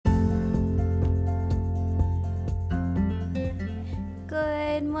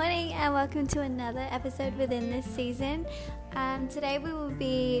Good morning and welcome to another episode within this season. Today we will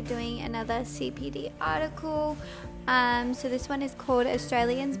be doing another CPD article. So this one is called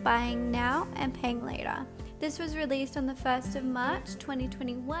Australians Buying Now and Paying Later. This was released on the 1st of March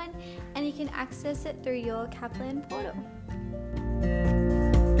 2021 and you can access it through your Kaplan portal.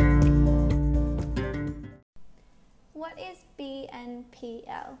 What is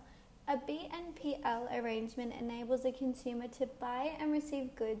BNPL? A BNPL arrangement enables a consumer to buy and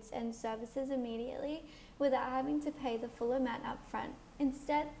receive goods and services immediately without having to pay the full amount up front.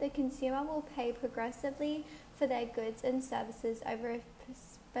 Instead, the consumer will pay progressively for their goods and services over a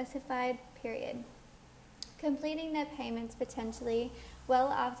specified period, completing their payments potentially well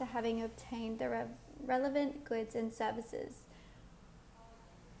after having obtained the relevant goods and services.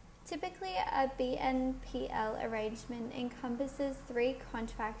 Typically, a BNPL arrangement encompasses 3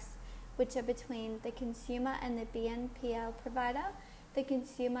 contracts which are between the consumer and the BNPL provider, the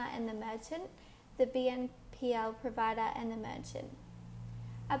consumer and the merchant, the BNPL provider and the merchant.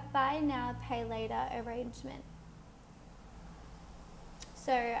 A buy now, pay later arrangement.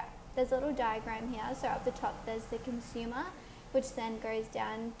 So there's a little diagram here. So up the top there's the consumer, which then goes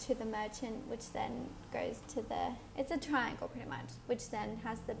down to the merchant, which then goes to it's a triangle pretty much, which then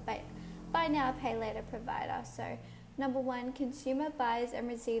has the buy now, pay later provider. So number 1, consumer buys and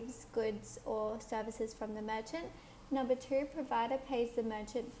receives goods or services from the merchant. Number 2, provider pays the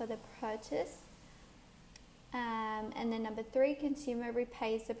merchant for the purchase. And then number 3, consumer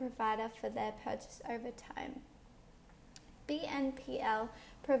repays the provider for their purchase over time. BNPL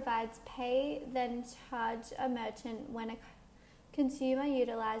provides pay then charge a merchant when a consumer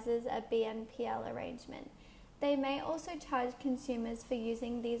utilizes a BNPL arrangement. They may also charge consumers for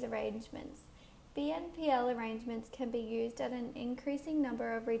using these arrangements. BNPL arrangements can be used at an increasing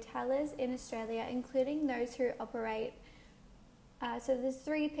number of retailers in Australia, including those who operate. So there's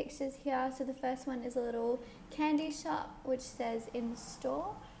 3 pictures here. So the first one is a little candy shop, which says in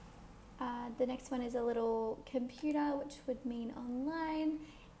store. The next one is a little computer, which would mean online.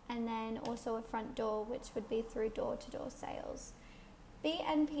 And then also a front door, which would be through door-to-door sales.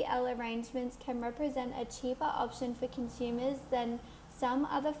 BNPL arrangements can represent a cheaper option for consumers than some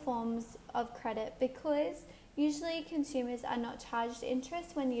other forms of credit because usually consumers are not charged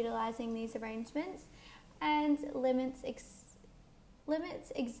interest when utilizing these arrangements, and limits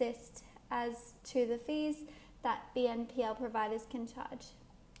exist as to the fees that BNPL providers can charge.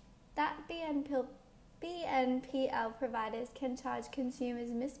 That BNPL providers can charge consumers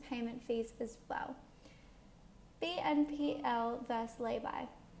missed payment fees as well. BNPL versus lay-by.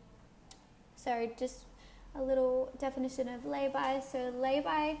 So just a little definition of lay-by. So a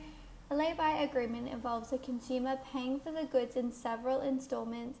lay-by agreement involves a consumer paying for the goods in several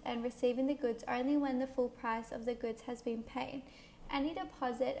installments and receiving the goods only when the full price of the goods has been paid. Any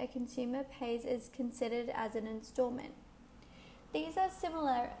deposit a consumer pays is considered as an installment. There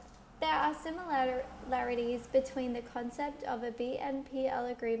are similarities between the concept of a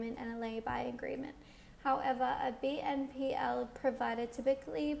BNPL agreement and a lay-by agreement. However, a BNPL provider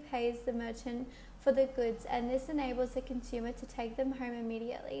typically pays the merchant for the goods, and this enables the consumer to take them home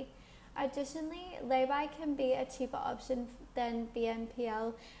immediately. Additionally, lay-by can be a cheaper option than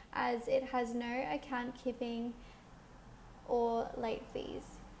BNPL as it has no account keeping or late fees.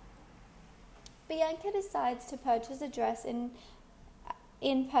 Bianca decides to purchase a dress in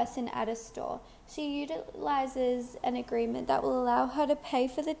person at a store. She utilizes an agreement that will allow her to pay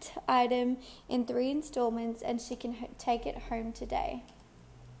for the item in 3 installments and she can take it home today.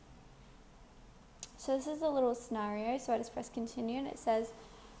 So this is a little scenario, so I just press continue and it says,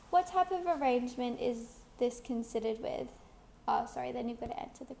 what type of arrangement is this considered with? Oh, sorry, then you've got to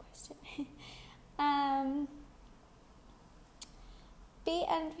answer the question.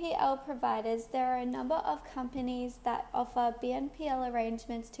 BNPL providers. There are a number of companies that offer BNPL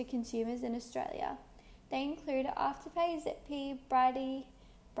arrangements to consumers in Australia. They include Afterpay, Ziply,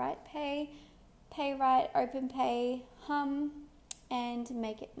 BrightPay, PayRight, OpenPay, Hum, and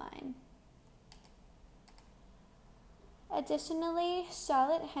Make It Mine. Additionally,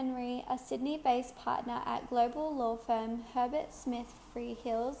 Charlotte Henry, a Sydney-based partner at global law firm Herbert Smith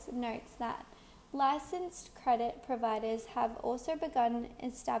Freehills, notes that licensed credit providers have also begun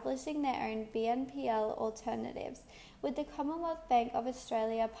establishing their own BNPL alternatives, with the Commonwealth Bank of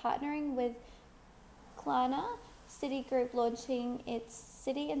Australia partnering with Klarna, Citigroup launching its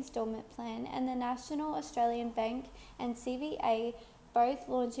Citi Instalment Plan, and the National Australian Bank and CBA both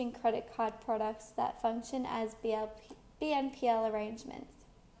launching credit card products that function as BNPL arrangements.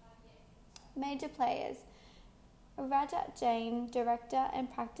 Major players: Rajat Jain, Director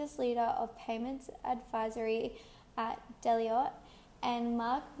and Practice Leader of Payments Advisory at Deloitte, and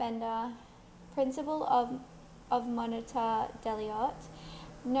Mark Bender, principal of Monitor Deloitte,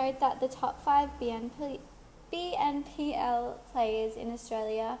 note that the top 5 BNPL players in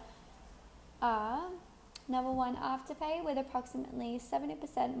Australia are: number 1, Afterpay with approximately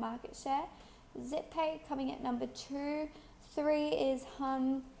 70% market share, ZipPay coming at number 2, 3 is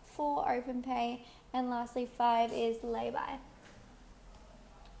Humm, 4 OpenPay, and lastly 5 is Laybuy.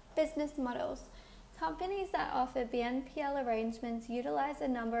 Business models. Companies that offer BNPL arrangements utilize a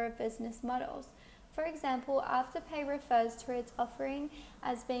number of business models. For example, Afterpay refers to its offering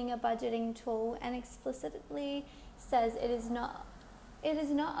as being a budgeting tool and explicitly says it is not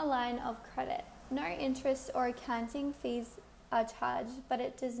a line of credit. No interest or accounting fees are charged, but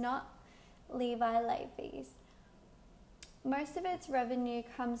it does not levy late fees. Most of its revenue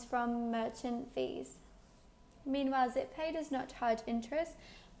comes from merchant fees. Meanwhile, ZipPay does not charge interest,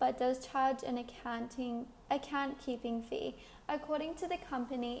 but does charge an account-keeping fee. According to the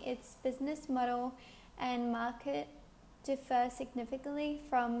company, its business model and market differ significantly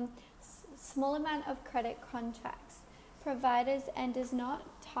from small amount of credit contracts providers and does not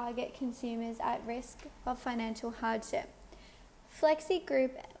target consumers at risk of financial hardship. Flexi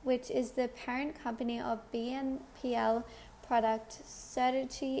Group, which is the parent company of BNPL product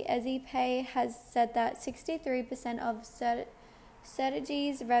Certegy EasyPay, has said that 63% of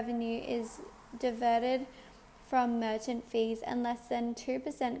Certegy's revenue is diverted from merchant fees and less than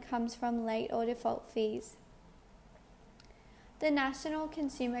 2% comes from late or default fees. The National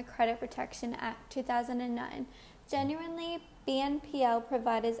Consumer Credit Protection Act 2009. Genuinely, BNPL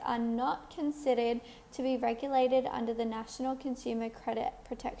providers are not considered to be regulated under the National Consumer Credit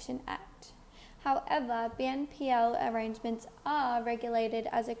Protection Act. However, BNPL arrangements are regulated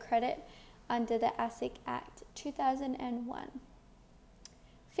as a credit under the ASIC Act 2001.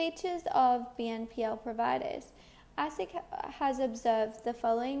 Features of BNPL providers. ASIC has observed the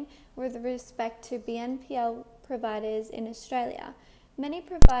following with respect to BNPL providers in Australia. Many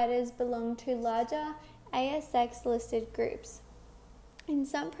providers belong to larger ASX-listed groups, and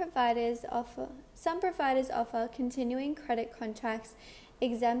some providers offer continuing credit contracts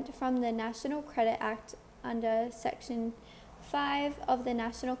exempt from the National Credit Act under Section 5 of the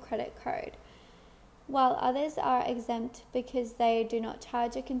National Credit Code, while others are exempt because they do not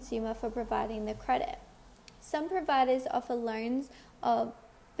charge a consumer for providing the credit. Some providers offer loans of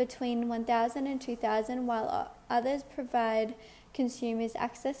between $1,000 and $2,000, while others provide consumers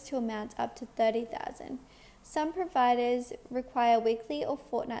access to amounts up to $30,000. Some providers require weekly or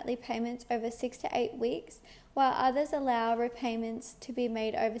fortnightly payments over 6 to 8 weeks, while others allow repayments to be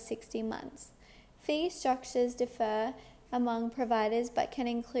made over 60 months. Fee structures differ among providers but can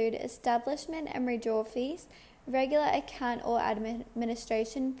include establishment and withdrawal fees, regular account or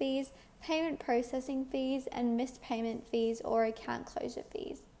administration fees, payment processing fees, and missed payment fees or account closure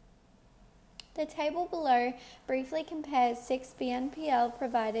fees. The table below briefly compares 6 BNPL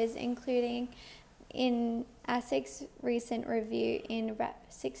providers, including in ASIC's recent review in RAP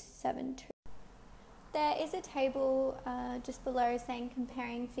 672. There is a table just below saying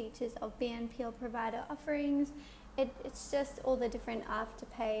comparing features of BNPL provider offerings. It's just all the different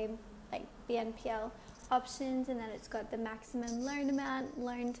Afterpay, like BNPL options, and then it's got the maximum loan amount,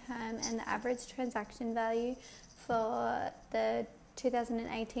 loan term, and the average transaction value for the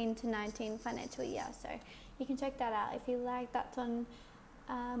 2018 to 19 financial year. So you can check that out if you like. That's on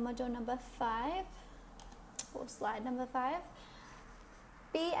module number 5 or slide number 5.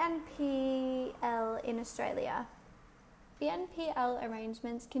 BNPL in Australia. BNPL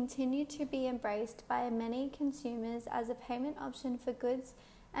arrangements continue to be embraced by many consumers as a payment option for goods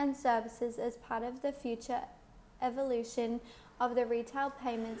and services as part of the future evolution of the retail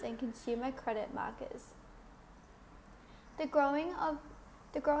payments and consumer credit markets. The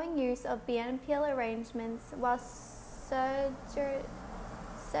growing use of BNPL arrangements, while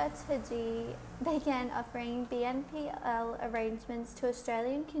Certegy began offering BNPL arrangements to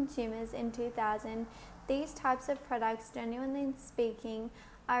Australian consumers in 2000, these types of products, genuinely speaking,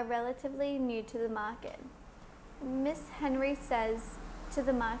 are relatively new to the market. Ms. Henry says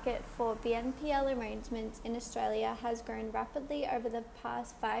the market for BNPL arrangements in Australia has grown rapidly over the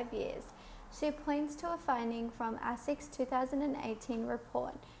past 5 years. She points to a finding from ASIC's 2018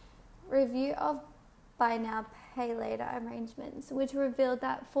 report, Review of Buy Now, Pay Later Arrangements, which revealed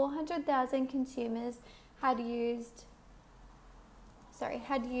that 400,000 consumers had used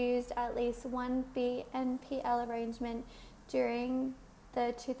at least one BNPL arrangement during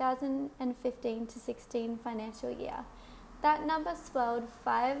the 2015 to 16 financial year. That number swelled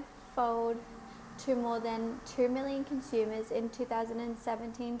 5-fold to more than 2 million consumers in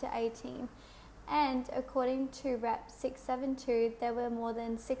 2017 to 18. And according to Rep 672, there were more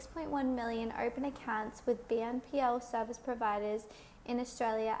than 6.1 million open accounts with BNPL service providers in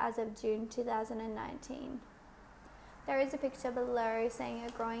Australia as of June 2019. There is a picture below saying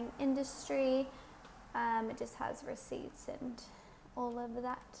a growing industry. It just has receipts and all of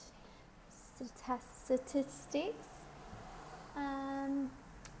that statistics.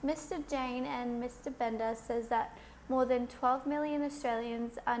 Mr. Jane and Mr. Bender says that more than 12 million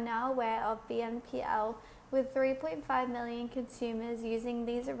Australians are now aware of BNPL, with 3.5 million consumers using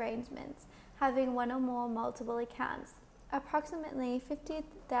these arrangements, having one or more multiple accounts. Approximately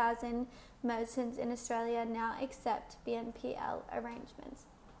 50,000 merchants in Australia now accept BNPL arrangements.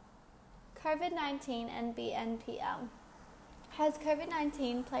 COVID-19 and BNPL. Has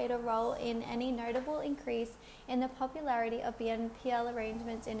COVID-19 played a role in any notable increase in the popularity of BNPL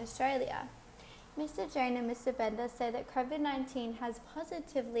arrangements in Australia? Mr. Jane and Mr. Bender say that COVID-19 has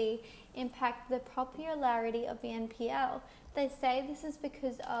positively impacted the popularity of BNPL. They say this is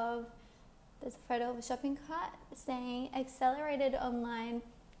because of, there's a photo of a shopping cart saying accelerated online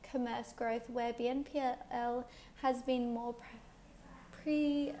commerce growth, where BNPL has been more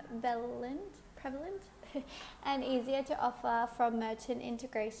prevalent and easier to offer from merchant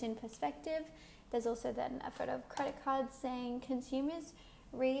integration perspective. There's also then a photo of credit cards saying consumers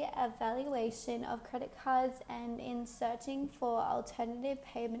re-evaluation of credit cards and in searching for alternative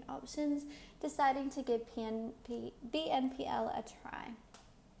payment options, deciding to give BNPL a try.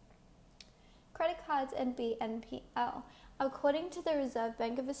 Credit cards and BNPL. According to the Reserve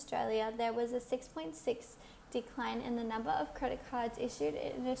Bank of Australia, there was a 6.6% decline in the number of credit cards issued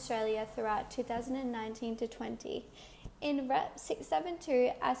in Australia throughout 2019 to 20. In Rep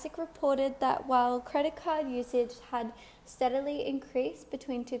 672, ASIC reported that while credit card usage had steadily increased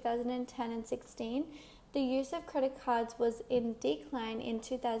between 2010 and 16, the use of credit cards was in decline in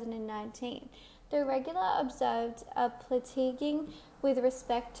 2019. The regulator observed a plateauing with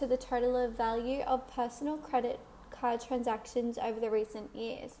respect to the total value of personal credit card transactions over the recent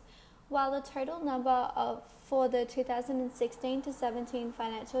years. While the total number for the 2016 to 17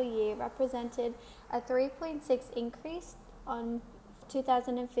 financial year represented a 3.6% increase on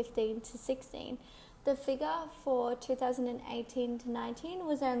 2015 to 16, the figure for 2018 to 19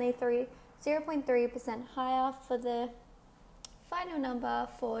 was only 0.3% higher for the final number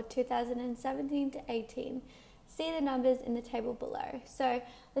for 2017 to 18. See the numbers in the table below. So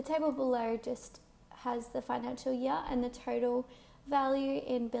the table below just has the financial year and the total value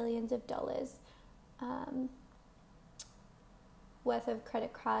in billions of dollars worth of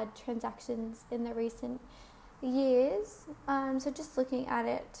credit card transactions in the recent years. So just looking at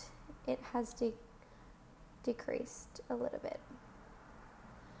it, it has decreased a little bit.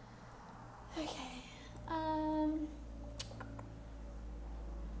 Okay.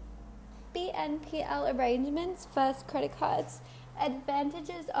 BNPL arrangements versus credit cards.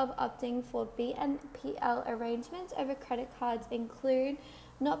 Advantages of opting for BNPL arrangements over credit cards include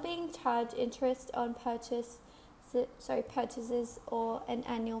not being charged interest on purchases or an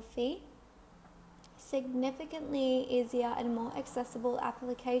annual fee, significantly easier and more accessible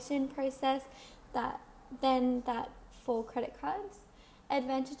application process than that for credit cards.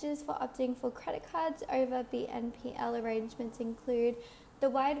 Advantages for opting for credit cards over BNPL arrangements include the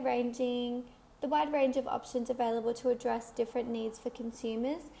wide range of options available to address different needs for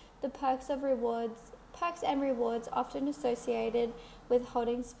consumers, the perks and rewards often associated with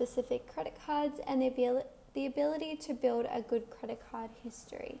holding specific credit cards, and the ability to build a good credit card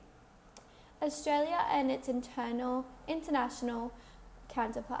history. Australia and its international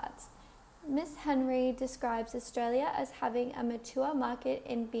counterparts. Ms. Henry describes Australia as having a mature market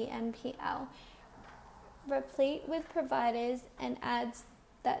in BNPL, replete with providers, and adds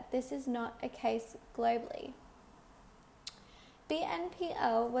that this is not a case globally.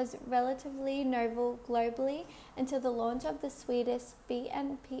 BNPL was relatively novel globally until the launch of the Swedish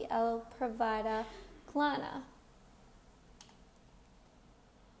BNPL provider Klarna.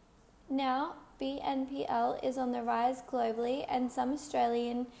 Now, BNPL is on the rise globally, and some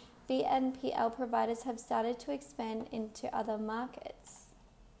Australian BNPL providers have started to expand into other markets.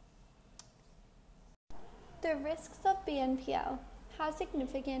 The risks of BNPL. How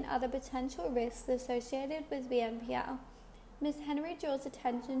significant are the potential risks associated with BNPL? Ms. Henry draws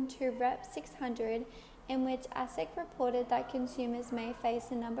attention to Rep 600, in which ASIC reported that consumers may face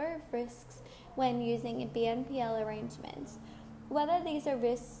a number of risks when using BNPL arrangements. Whether these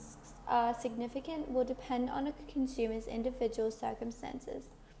risks are significant will depend on a consumer's individual circumstances.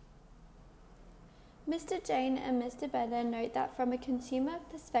 Mr. Jane and Mr. Bender note that from a consumer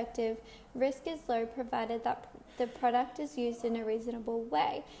perspective, risk is low provided that the product is used in a reasonable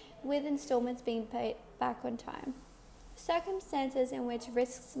way, with installments being paid back on time. Circumstances in which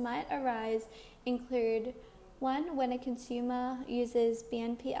risks might arise include: 1. When a consumer uses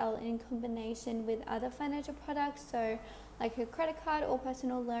BNPL in combination with other financial products, so like a credit card or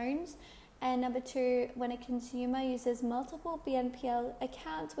personal loans. And number 2, when a consumer uses multiple BNPL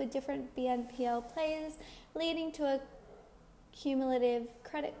accounts with different BNPL players, leading to a cumulative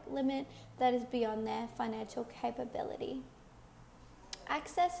credit limit that is beyond their financial capability.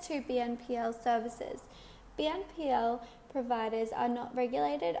 Access to BNPL services. BNPL providers are not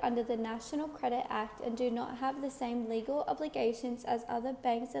regulated under the National Credit Act and do not have the same legal obligations as other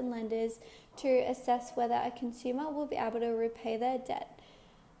banks and lenders to assess whether a consumer will be able to repay their debt.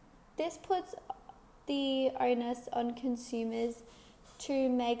 This puts the onus on consumers to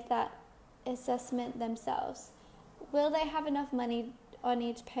make that assessment themselves. Will they have enough money on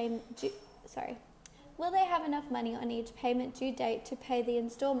each payment due date to pay the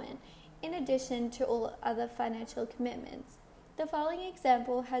installment, in addition to all other financial commitments? The following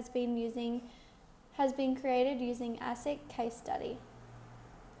example has been created using ASIC case study.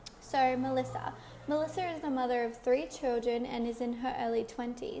 So Melissa is the mother of 3 children and is in her early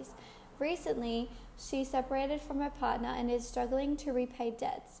 20s. Recently, she separated from her partner and is struggling to repay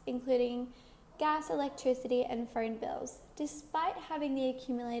debts, including gas, electricity, and phone bills. Despite having the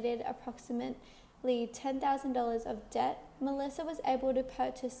accumulated approximately $10,000 of debt, Melissa was able to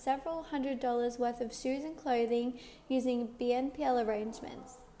purchase several $100s worth of shoes and clothing using BNPL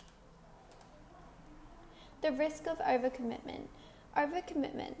arrangements. The risk of overcommitment.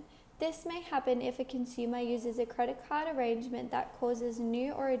 This may happen if a consumer uses a credit card arrangement that causes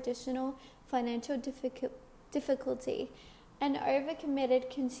new or additional financial difficulty. An overcommitted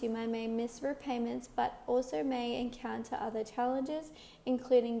consumer may miss repayments but also may encounter other challenges,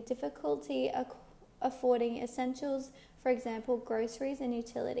 including difficulty affording essentials, for example, groceries and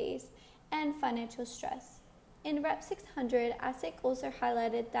utilities, and financial stress. In Rep 600, ASIC also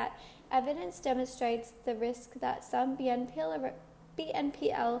highlighted that evidence demonstrates the risk that some BNPL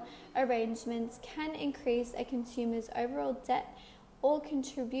arrangements can increase a consumer's overall debt or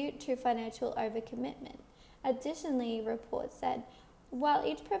contribute to financial overcommitment. Additionally, reports said, while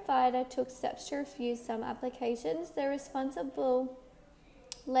each provider took steps to refuse some applications, the responsible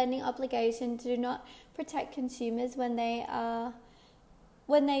lending obligations do not protect consumers when they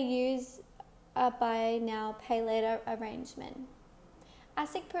use a buy now, pay later arrangement.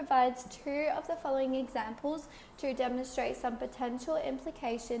 ASIC provides 2 of the following examples to demonstrate some potential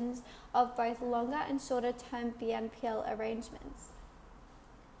implications of both longer and shorter term BNPL arrangements.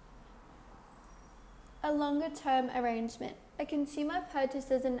 A longer term arrangement. A consumer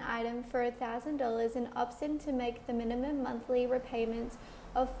purchases an item for $1,000 and opts in to make the minimum monthly repayments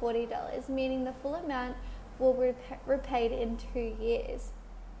of $40, meaning the full amount will be repaid in 2 years.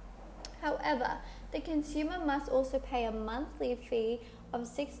 However, the consumer must also pay a monthly fee of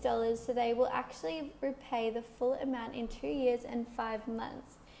 $6, so they will actually repay the full amount in 2 years and 5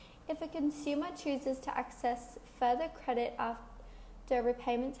 months. If a consumer chooses to access further credit after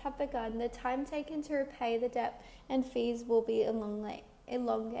repayments have begun, the time taken to repay the debt and fees will be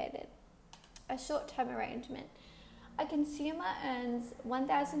elongated. A short-term arrangement. A consumer earns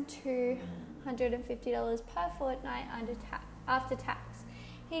 $1,250 per fortnight after tax.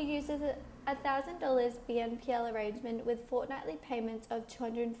 He uses a $1,000 BNPL arrangement with fortnightly payments of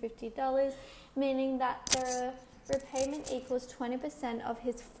 $250, meaning that the repayment equals 20% of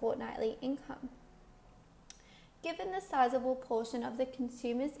his fortnightly income. Given the sizable portion of the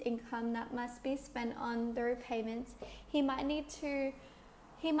consumer's income that must be spent on the repayments, he might need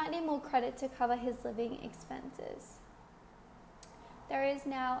more credit to cover his living expenses. There is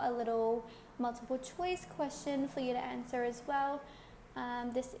now a little multiple choice question for you to answer as well.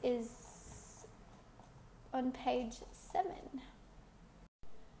 This is on page 7.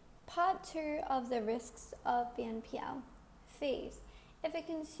 Part 2 of the risks of BNPL. Fees. If a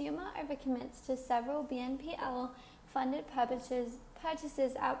consumer overcommits to several BNPL-funded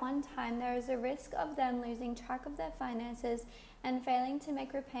purchases at one time, there is a risk of them losing track of their finances and failing to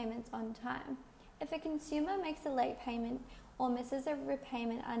make repayments on time. If a consumer makes a late payment or misses a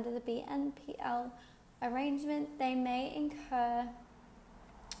repayment under the BNPL arrangement, they may incur.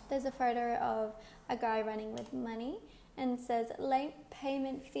 There's a photo of a guy running with money and says late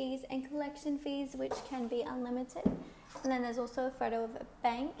payment fees and collection fees, which can be unlimited. And then there's also a photo of a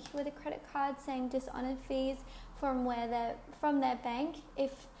bank with a credit card saying dishonored fees from their bank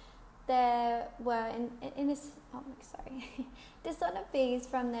if there were dishonored fees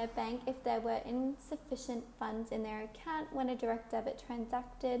from their bank if there were insufficient funds in their account when a direct debit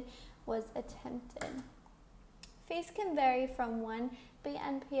transaction was attempted. Fees can vary from one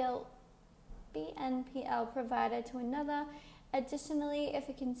BNPL provider to another. Additionally, if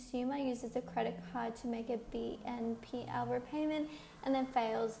a consumer uses a credit card to make a BNPL repayment and then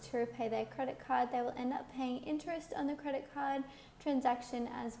fails to repay their credit card, they will end up paying interest on the credit card transaction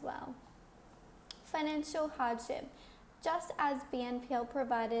as well. Financial hardship. Just as BNPL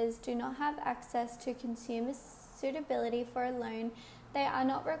providers do not have access to consumer suitability for a loan, they are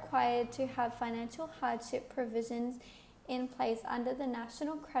not required to have financial hardship provisions in place under the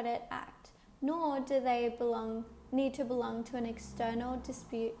National Credit Act, nor do they need to belong to an external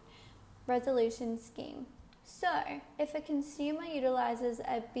dispute resolution scheme. So, if a consumer utilizes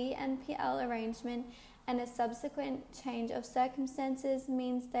a BNPL arrangement and a subsequent change of circumstances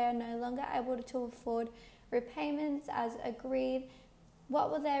means they are no longer able to afford repayments as agreed,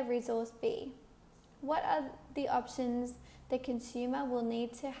 what will their resource be? What are the options the consumer will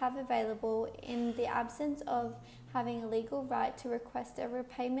need to have available in the absence of having a legal right to request a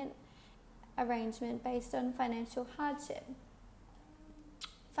repayment arrangement based on financial hardship?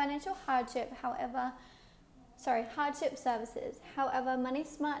 Hardship services. However,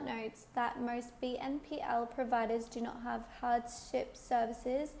 MoneySmart notes that most BNPL providers do not have hardship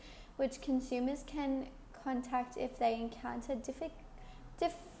services, which consumers can contact if they encounter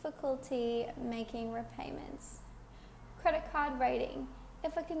difficulty making repayments. Credit card rating.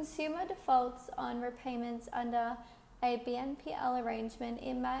 If a consumer defaults on repayments under a BNPL arrangement,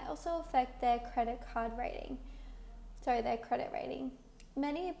 it might also affect their credit rating.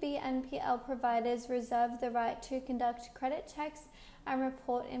 Many BNPL providers reserve the right to conduct credit checks and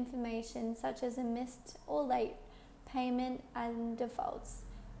report information such as a missed or late payment and defaults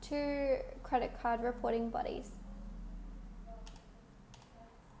to credit card reporting bodies.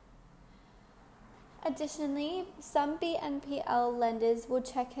 Additionally, some BNPL lenders will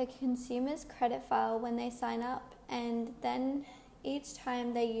check a consumer's credit file when they sign up and then each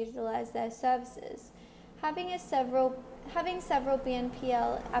time they utilize their services. Having several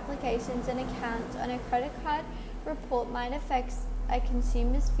BNPL applications and accounts on a credit card report might affect a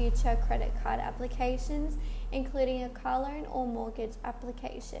consumer's future credit card applications, including a car loan or mortgage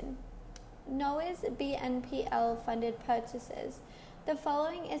application. NOAA's BNPL funded purchases. The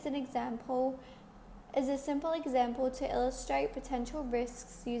following is a simple example to illustrate potential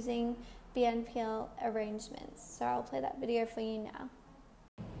risks using BNPL arrangements. So I'll play that video for you now.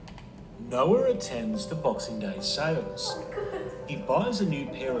 Noah attends the Boxing Day sales. He buys a new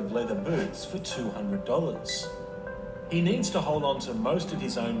pair of leather boots for $200. He needs to hold on to most of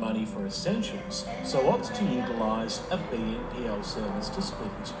his own money for essentials, so opts to utilise a BNPL service to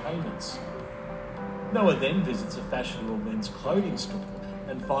split his payments. Noah then visits a fashionable men's clothing store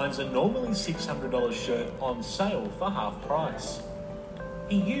and finds a normally $600 shirt on sale for half price.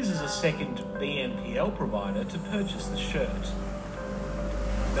 He uses a second BNPL provider to purchase the shirt.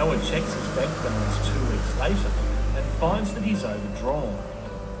 Noah checks his bank balance 2 weeks later and finds that he's overdrawn.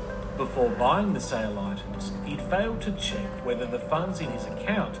 Before buying the sale items, he'd failed to check whether the funds in his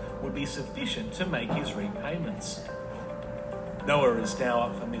account would be sufficient to make his repayments. Noah is now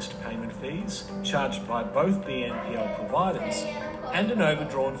up for missed payment fees, charged by both BNPL providers, and an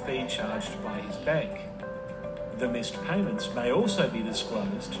overdrawn fee charged by his bank. The missed payments may also be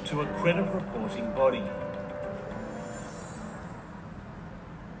disclosed to a credit reporting body.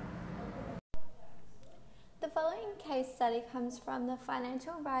 The following case study comes from the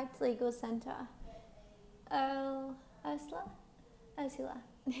Financial Rights Legal Centre.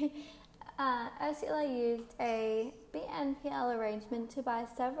 Ursula used a BNPL arrangement to buy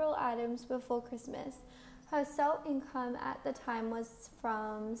several items before Christmas. Her sole income at the time was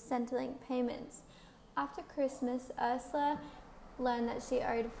from Centrelink payments. After Christmas, Ursula learned that she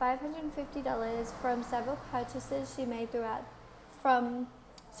owed $550 from several purchases she made throughout the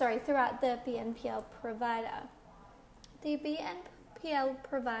BNPL provider. The BNPL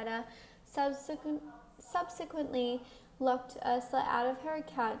provider subsequently locked Ursula out of her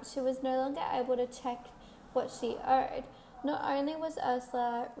account. She was no longer able to check what she owed. Not only was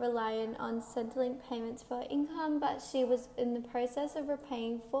Ursula reliant on Centrelink payments for income, but she was in the process of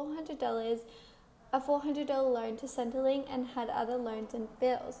repaying a $400 loan to Centrelink and had other loans and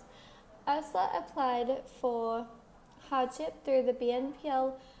bills. Ursula applied for hardship through the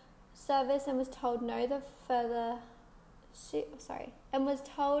BNPL service and was told no further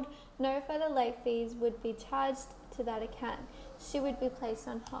late fees would be charged to that account. She would be placed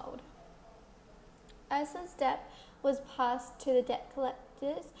on hold. Ursula's debt was passed to the debt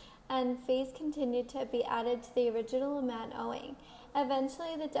collectors and fees continued to be added to the original amount owing.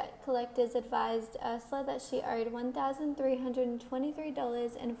 Eventually, the debt collectors advised Ursula that she owed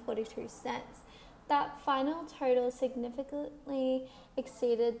 $1,323.42. That final total significantly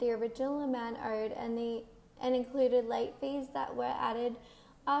exceeded the original amount owed and included late fees that were added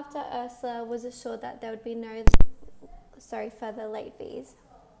after Ursula was assured that there would be no further late fees.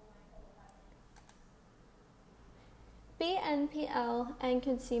 BNPL and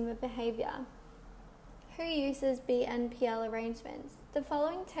consumer behaviour. Who uses BNPL arrangements? The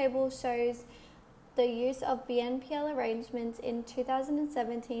following table shows the use of BNPL arrangements in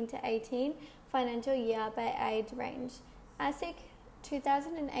 2017 to 18 financial year by age range. ASIC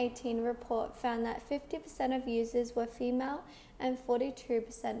 2018 report found that 50% of users were female and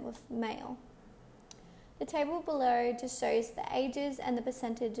 42% were male. The table below just shows the ages and the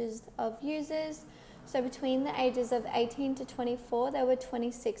percentages of users. So between the ages of 18 to 24, there were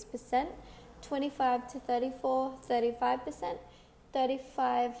 26%, 25 to 34, 35%,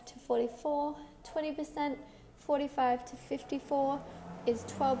 35 to 44, 20%, 45 to 54 is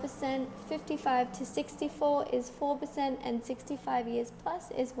 12%, 55 to 64 is 4%, and 65 years plus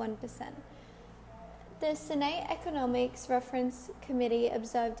is 1%. The Senate Economics Reference Committee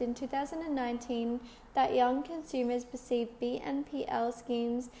observed in 2019 that young consumers perceive BNPL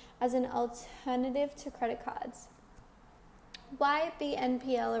schemes as an alternative to credit cards. Why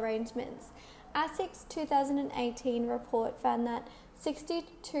BNPL arrangements? ASIC's 2018 report found that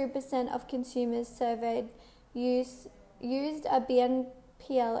 62% of consumers surveyed used a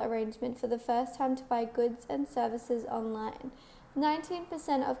BNPL arrangement for the first time to buy goods and services online.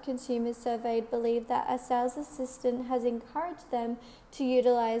 19% of consumers surveyed believe that a sales assistant has encouraged them to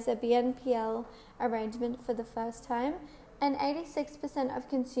utilize a BNPL arrangement for the first time, and 86% of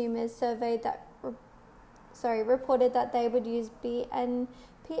consumers surveyed reported that they would use BNPL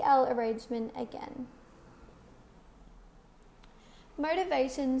arrangement again.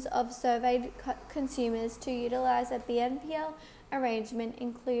 Motivations of surveyed consumers to utilize a BNPL arrangement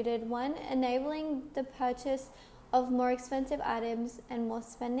included 1. Enabling the purchase of more expensive items and more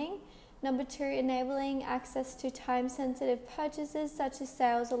spending. 2. Enabling access to time-sensitive purchases such as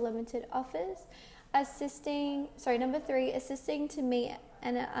sales or limited offers. 3. Assisting to meet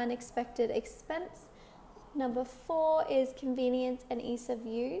an unexpected expense. 4 is convenience and ease of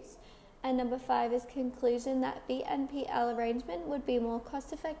use. And 5 is conclusion that BNPL arrangement would be more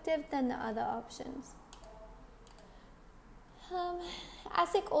cost-effective than the other options.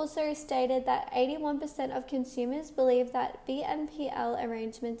 ASIC also stated that 81% of consumers believe that BNPL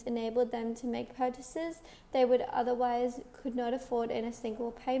arrangements enabled them to make purchases they would otherwise could not afford in a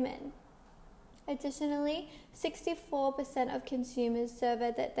single payment. Additionally, 64% of consumers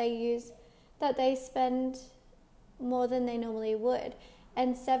surveyed that they spend more than they normally would,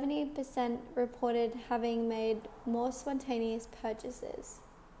 and 70% reported having made more spontaneous purchases.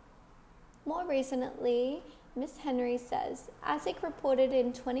 More recently, Ms. Henry says, ASIC reported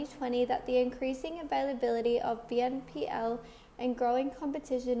in 2020 that the increasing availability of BNPL and growing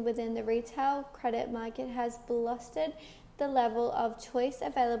competition within the retail credit market has bolstered the level of choice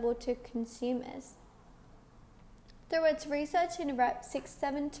available to consumers. Through its research in Rep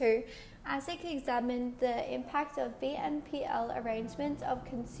 672, ASIC examined the impact of BNPL arrangements of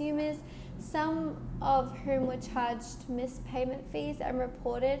consumers, some of whom were charged missed payment fees and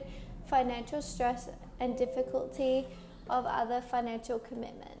reported financial stress and difficulty of other financial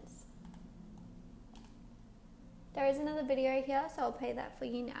commitments. There is another video here, so I'll play that for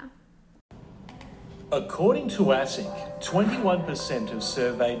you now. According to ASIC, 21% of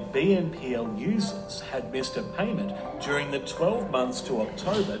surveyed BNPL users had missed a payment during the 12 months to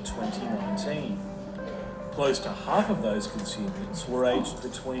October 2019. Close to half of those consumers were aged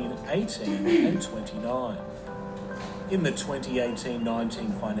between 18 and 29. In the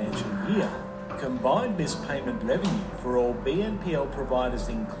 2018-19 financial year, combined missed payment revenue for all BNPL providers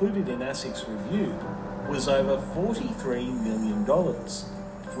included in ASIC's review was over $43 million,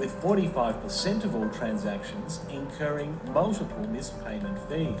 with 45% of all transactions incurring multiple missed payment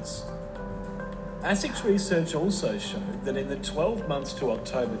fees. ASIC's research also showed that in the 12 months to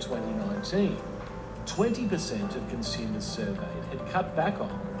October 2019, 20% of consumers surveyed had cut back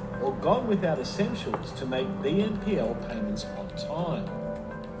on or gone without essentials to make BNPL payments on time,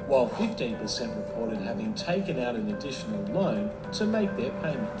 while 15% reported having taken out an additional loan to make their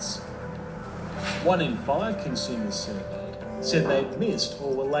payments. 1 in 5 consumers surveyed said they'd missed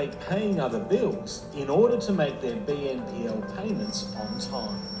or were late paying other bills in order to make their BNPL payments on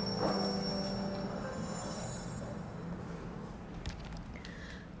time.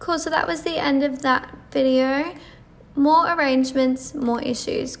 Cool, so that was the end of that video. More arrangements, more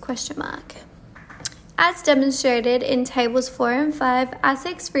issues, ? As demonstrated in tables 4 and 5,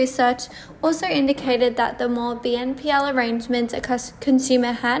 ASIC's research also indicated that the more BNPL arrangements a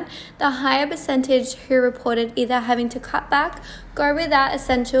consumer had, the higher percentage who reported either having to cut back, go without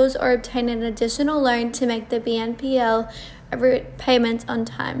essentials, or obtain an additional loan to make the BNPL payments on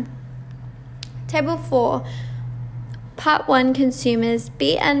time. Table 4. Part 1, Consumers,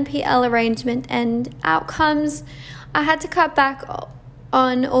 BNPL arrangement and outcomes. I had to cut back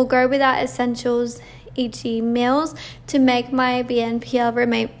on or go without essentials, e.g. meals, to make my BNPL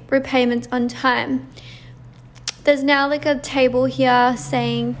repayments on time. There's now like a table here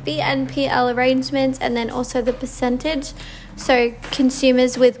saying BNPL arrangements and then also the percentage. So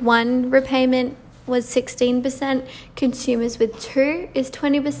consumers with 1 repayment was 16%, consumers with 2 is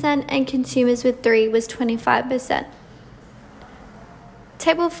 20%, and consumers with 3 was 25%.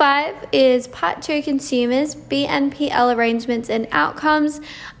 Table 5 is Part 2, Consumers, BNPL arrangements and outcomes.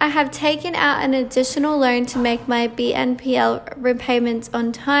 I have taken out an additional loan to make my BNPL repayments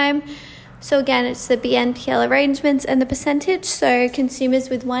on time. So again, it's the BNPL arrangements and the percentage. So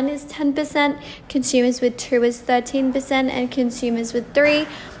consumers with 1 is 10%, consumers with 2 is 13%, and consumers with 3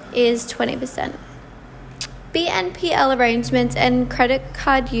 is 20%. BNPL arrangements and credit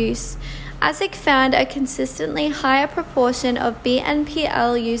card use. ASIC found a consistently higher proportion of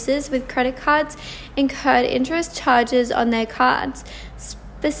BNPL users with credit cards incurred interest charges on their cards,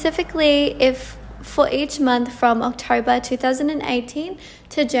 specifically if for each month from October 2018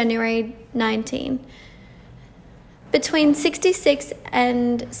 to January 19. Between 66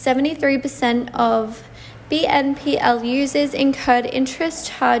 and 73% of BNPL users incurred interest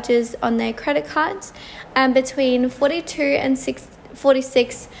charges on their credit cards, and between 42 and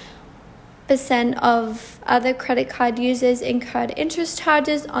 46% of other credit card users incurred interest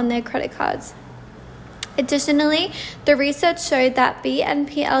charges on their credit cards. Additionally, the research showed that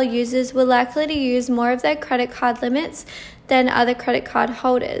BNPL users were likely to use more of their credit card limits than other credit card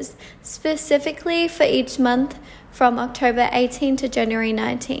holders, specifically for each month from October 18 to January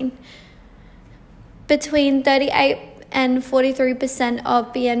 19. Between 38 and 43%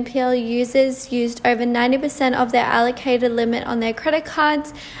 of BNPL users used over 90% of their allocated limit on their credit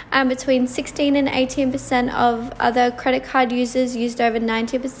cards, and between 16 and 18% of other credit card users used over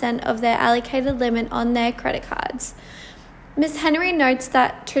 90% of their allocated limit on their credit cards. Ms. Henry notes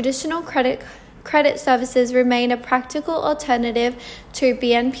that traditional credit services remain a practical alternative to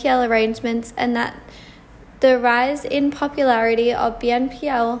BNPL arrangements, and that the rise in popularity of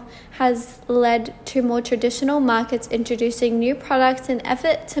BNPL has led to more traditional markets introducing new products in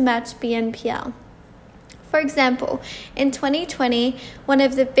effort to match BNPL. For example, in 2020, one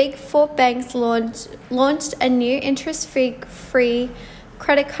of the big 4 banks launched a new interest-free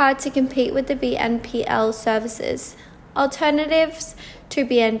credit card to compete with the BNPL services. Alternatives to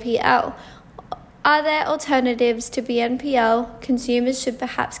BNPL. Are there alternatives to BNPL consumers should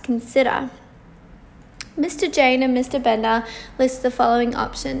perhaps consider? Mr. Jane and Mr. Bender list the following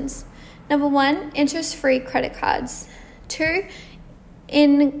options. Number 1, interest-free credit cards. 2,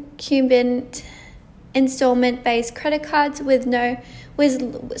 incumbent installment-based credit cards with longer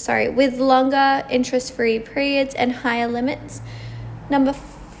interest-free periods and higher limits. Number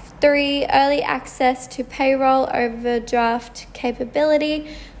 3, early access to payroll overdraft capability.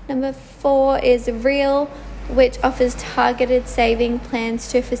 Number 4 is Real, which offers targeted saving plans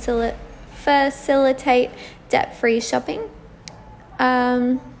to facilitate debt-free shopping.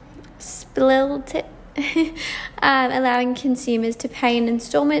 Allowing consumers to pay in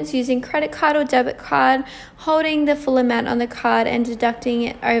installments using credit card or debit card, holding the full amount on the card and deducting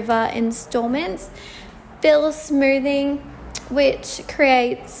it over installments. Bill smoothing, which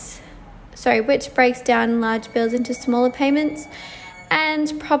breaks down large bills into smaller payments.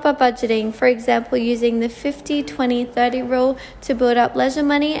 And proper budgeting, for example, using the 50-20-30 rule to build up leisure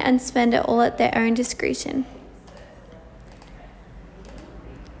money and spend it all at their own discretion.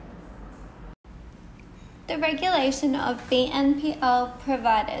 The regulation of BNPL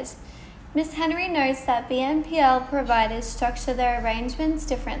providers. Ms. Henry notes that BNPL providers structure their arrangements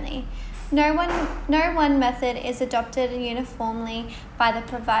differently. No one method is adopted uniformly by the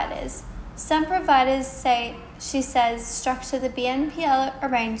providers. Some providers she says, structure the BNPL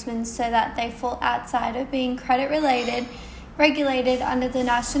arrangements so that they fall outside of being regulated under the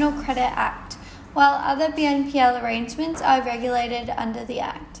National Credit Act, while other BNPL arrangements are regulated under the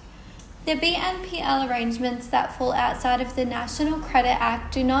Act. The BNPL arrangements that fall outside of the National Credit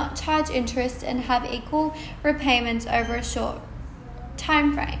Act do not charge interest and have equal repayments over a short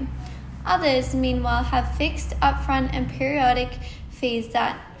time frame. Others, meanwhile, have fixed upfront and periodic fees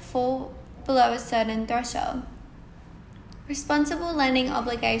that fall below a certain threshold. Responsible lending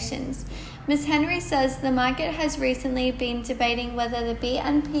obligations. Ms. Henry says the market has recently been debating whether the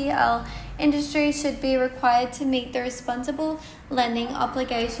BNPL industry should be required to meet the responsible lending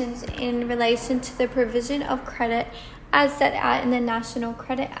obligations in relation to the provision of credit as set out in the National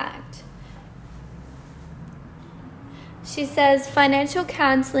Credit Act. She says Financial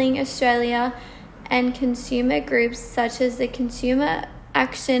Counselling Australia and consumer groups such as the Consumer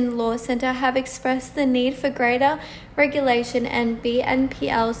Action Law Centre have expressed the need for greater regulation and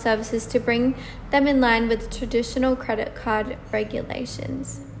BNPL services to bring them in line with traditional credit card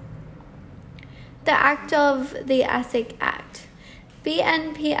regulations. The Act of the ASIC Act.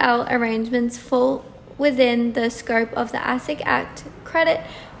 BNPL arrangements fall within the scope of the ASIC Act credit,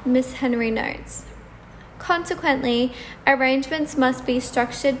 Ms. Henry notes. Consequently, arrangements must be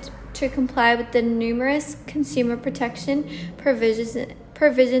structured to comply with the numerous consumer protection provisions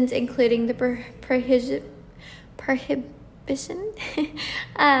including the prohibition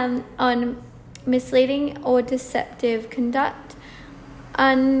on misleading or deceptive conduct,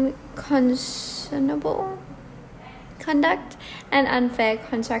 unconscionable conduct, and unfair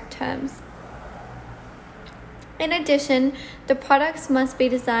contract terms. In addition, the products must be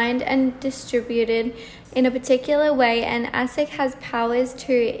designed and distributed in a particular way, and ASIC has powers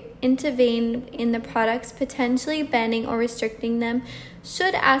to intervene in the products, potentially banning or restricting them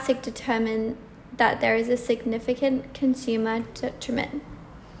should ASIC determine that there is a significant consumer detriment.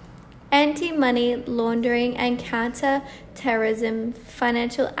 Anti-Money Laundering and Counter-Terrorism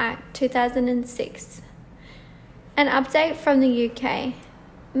Financial Act 2006. An update from the UK.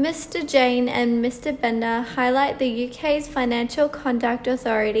 Mr. Jane and Mr. Bender highlight the UK's Financial Conduct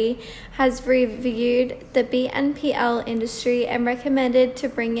Authority has reviewed the BNPL industry and recommended to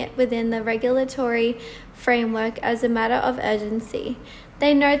bring it within the regulatory framework as a matter of urgency.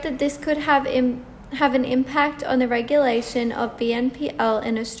 They note that this could have an impact on the regulation of BNPL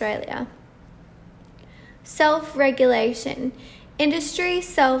in Australia. Self-regulation. Industry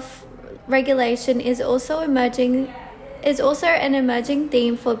self-regulation is also an emerging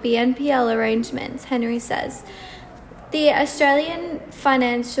theme for BNPL arrangements, Henry says. The Australian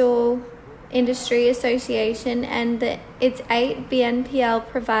Financial Industry Association and its 8 BNPL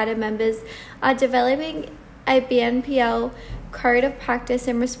provider members are developing a BNPL code of practice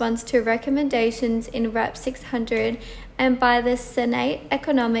in response to recommendations in REP 600 and by the Senate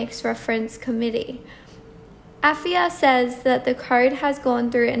Economics Reference Committee. AFIA says that the code has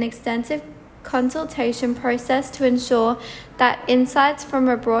gone through an extensive consultation process to ensure that insights from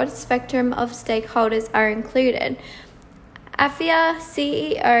a broad spectrum of stakeholders are included. AFIA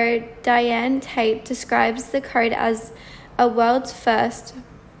CEO Diane Tate describes the code as a world's first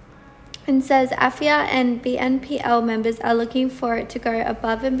and says AFIA and BNPL members are looking for it to go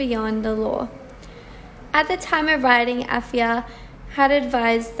above and beyond the law. At the time of writing, AFIA had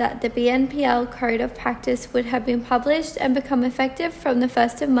advised that the BNPL Code of Practice would have been published and become effective from the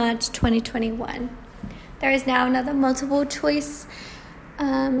 1st of March 2021. There is now another multiple choice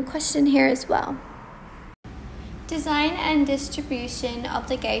question here as well. Design and Distribution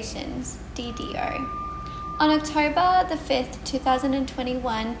Obligations, DDO. On October the 5th,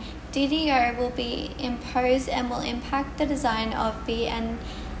 2021, DDO will be imposed and will impact the design of BNPL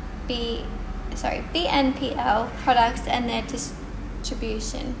products and their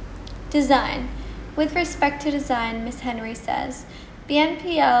distribution. Design. With respect to design, Ms. Henry says,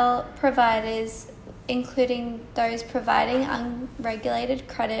 BNPL providers, including those providing unregulated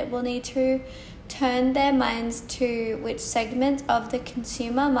credit, will need to turn their minds to which segment of the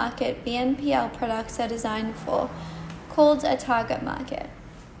consumer market BNPL products are designed for, called a target market.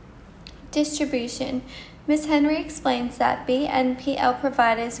 Distribution. Ms. Henry explains that BNPL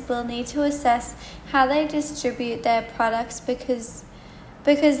providers will need to assess how they distribute their products because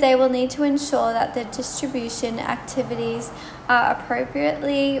they will need to ensure that the distribution activities are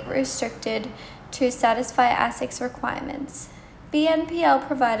appropriately restricted to satisfy ASIC's requirements. BNPL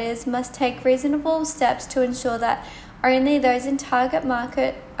providers must take reasonable steps to ensure that only those in target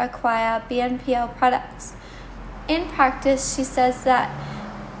market acquire BNPL products. In practice, she says that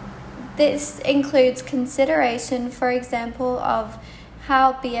this includes consideration, for example, of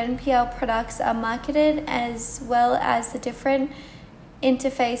how BNPL products are marketed as well as the different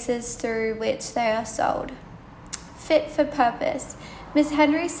interfaces through which they are sold. Fit for purpose. Ms.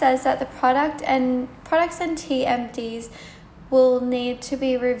 Henry says that the products and TMDs will need to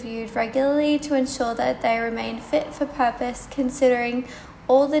be reviewed regularly to ensure that they remain fit for purpose, considering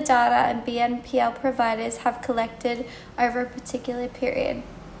all the data and BNPL providers have collected over a particular period.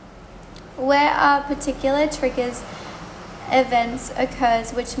 Where are particular triggers events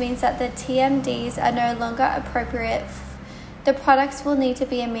occurs, which means that the TMDs are no longer appropriate The products will need to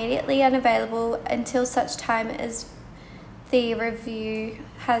be immediately unavailable until such time as the review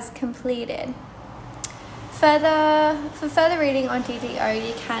has completed. For further reading on DDO,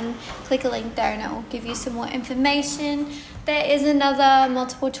 you can click a link there and it will give you some more information. There is another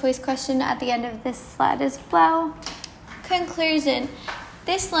multiple choice question at the end of this slide as well. Conclusion.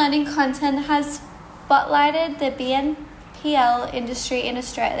 This learning content has spotlighted the BNPL industry in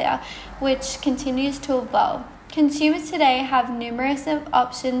Australia, which continues to evolve. Consumers today have numerous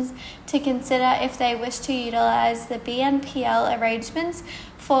options to consider if they wish to utilize the BNPL arrangements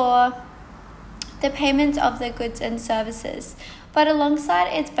for the payment of their goods and services. But alongside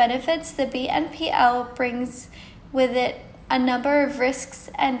its benefits, the BNPL brings with it a number of risks,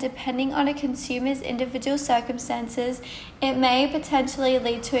 and depending on a consumer's individual circumstances, it may potentially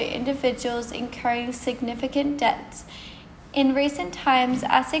lead to individuals incurring significant debts. In recent times,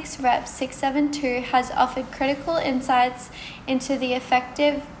 ASIC's Rep 672 has offered critical insights into the effect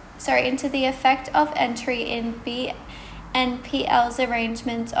of entry in BNPL's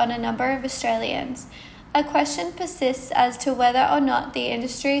arrangements on a number of Australians. A question persists as to whether or not the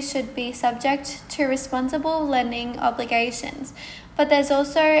industry should be subject to responsible lending obligations, but there's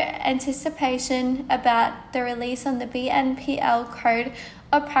also anticipation about the release on the BNPL Code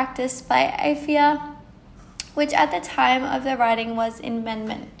of Practice by AFIA, which at the time of the writing was in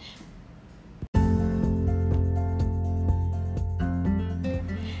amendment.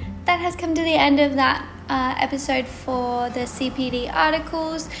 That has come to the end of that episode for the CPD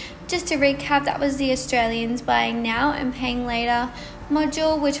articles. Just to recap, that was the Australians Buying Now and Paying Later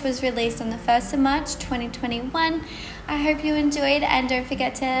module, which was released on the 1st of March 2021. I hope you enjoyed, and don't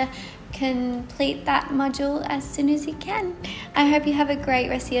forget to complete that module as soon as you can. I hope you have a great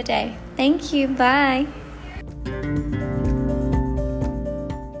rest of your day. Thank you. Bye.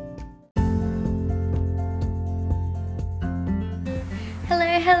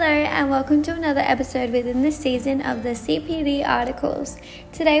 Hello, and welcome to another episode within this season of the CPD articles.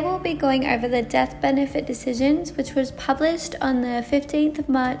 Today we'll be going over the death benefit decisions, which was published on the 15th of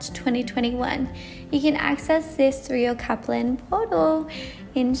March 2021. You can access this through your Kaplan portal.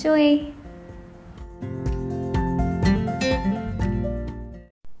 Enjoy!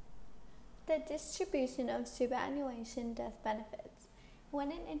 The distribution of superannuation death benefits.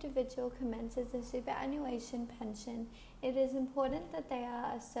 When an individual commences a superannuation pension, it is important that they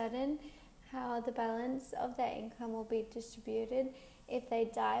are certain how the balance of their income will be distributed if they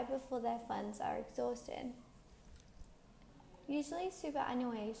die before their funds are exhausted. Usually,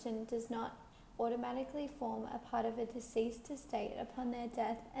 superannuation does not automatically form a part of a deceased estate upon their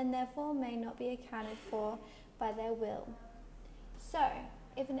death and therefore may not be accounted for by their will. So,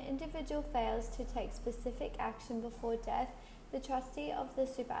 if an individual fails to take specific action before death, the trustee of the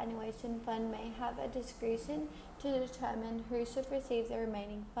superannuation fund may have a discretion to determine who should receive the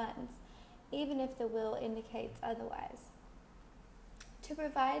remaining funds, even if the will indicates otherwise. To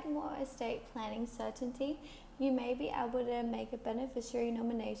provide more estate planning certainty, you may be able to make a beneficiary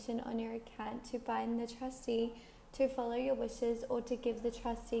nomination on your account to bind the trustee to follow your wishes or to give the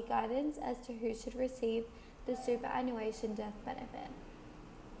trustee guidance as to who should receive the superannuation death benefit.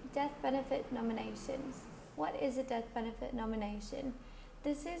 Death benefit nominations. What is a death benefit nomination?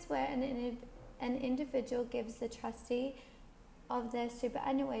 This is where an individual gives the trustee of their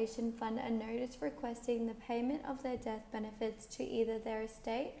superannuation fund a notice requesting the payment of their death benefits to either their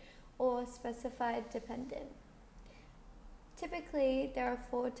estate or specified dependent. Typically, there are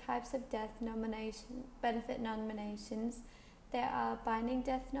 4 types of death benefit nominations. There are binding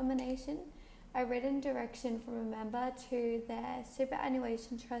death nomination, a written direction from a member to their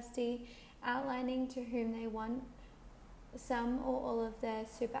superannuation trustee outlining to whom they want some or all of their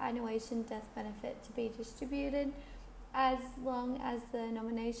superannuation death benefit to be distributed, as long as the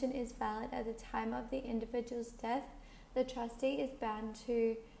nomination is valid at the time of the individual's death. The trustee is bound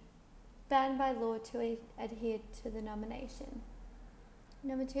by law to adhere to the nomination.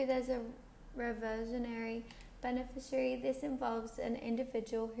 Number 2, there's a reversionary beneficiary. This involves an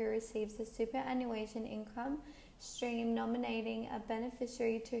individual who receives a superannuation income stream nominating a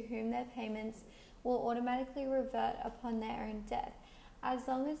beneficiary to whom their payments will automatically revert upon their own death. As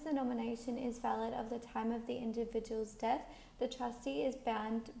long as the nomination is valid of the time of the individual's death, the trustee is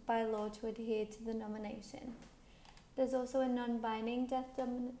bound by law to adhere to the nomination. There's also a non-binding death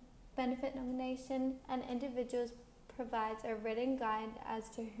benefit nomination. An individual provides a written guide as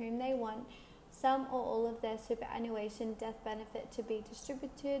to whom they want some or all of their superannuation death benefit to be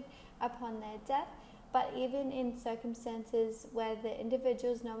distributed upon their death, but even in circumstances where the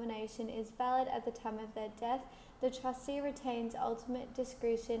individual's nomination is valid at the time of their death, the trustee retains ultimate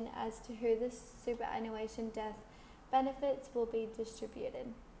discretion as to who the superannuation death benefits will be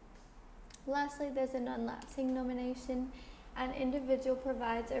distributed. Lastly, there's a non-lapsing nomination. An individual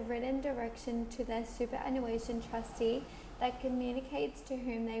provides a written direction to their superannuation trustee that communicates to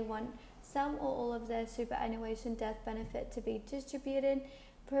whom they want some or all of their superannuation death benefit to be distributed,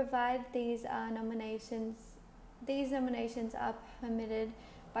 provided these nominations are permitted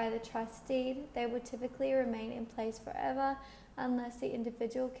by the trustee. They will typically remain in place forever unless the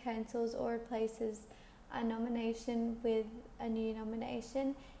individual cancels or replaces a nomination with a new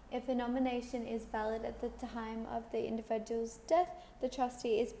nomination. If a nomination is valid at the time of the individual's death, the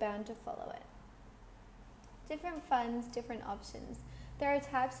trustee is bound to follow it. Different funds, different options. There are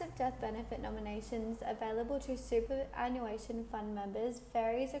types of death benefit nominations available to superannuation fund members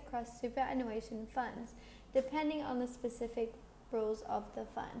varies across superannuation funds, depending on the specific rules of the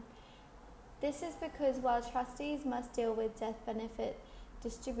fund. This is because while trustees must deal with death benefit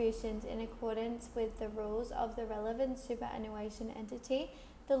distributions in accordance with the rules of the relevant superannuation entity,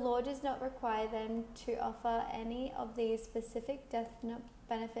 the law does not require them to offer any of these specific death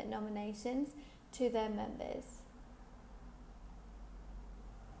benefit nominations to their members.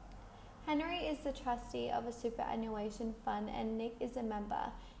 Henry is the trustee of a superannuation fund and Nick is a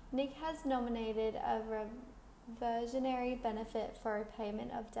member. Nick has nominated a reversionary benefit for a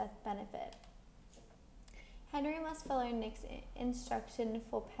payment of death benefit. Henry must follow Nick's instruction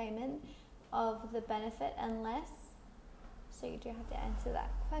for payment of the benefit unless, so you do have to answer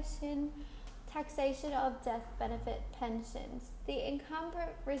that question. Taxation of death benefit pensions. The income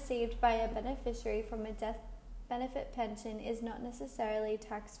received by a beneficiary from a death benefit pension is not necessarily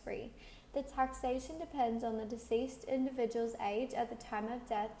tax-free. The taxation depends on the deceased individual's age at the time of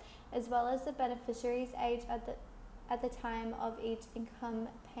death, as well as the beneficiary's age at the time of each income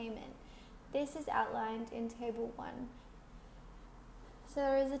payment. This is outlined in Table 1. So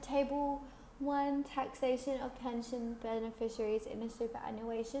there is a Table 1, taxation of pension beneficiaries in a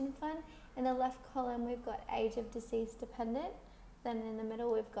superannuation fund. In the left column, we've got age of deceased dependent. Then in the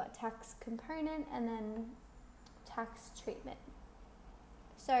middle, we've got tax component and then tax treatment.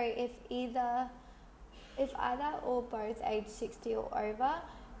 So if either or both age 60 or over,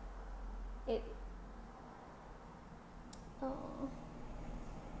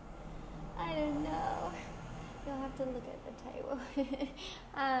 I don't know. You'll have to look at the table.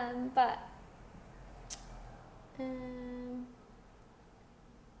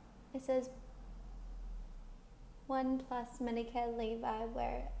 It says 1 plus Medicare leave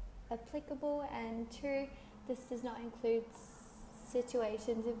where applicable, and 2, this does not include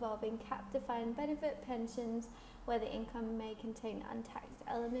situations involving cap-defined benefit pensions where the income may contain untaxed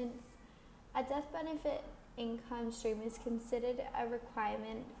elements. A death benefit income stream is considered a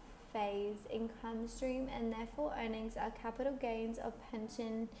requirement phase income stream, and therefore earnings are capital gains of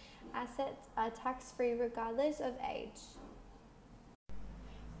pension assets are tax-free regardless of age.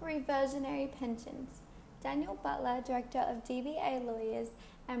 Reversionary pensions. Daniel Butler, Director of DBA Lawyers,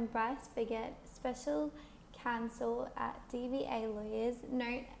 and Bryce Figgett, Special Counsel at DBA Lawyers,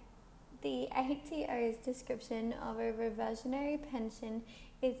 note the ATO's description of a reversionary pension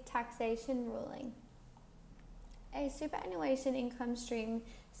is taxation ruling. A superannuation income stream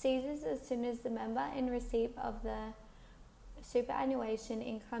ceases as soon as the member in receipt of the superannuation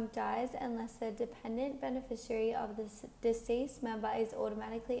income dies unless the dependent beneficiary of the deceased member is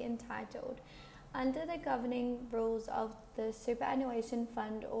automatically entitled, under the governing rules of the superannuation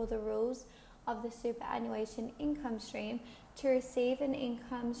fund or the rules of the superannuation income stream, to receive an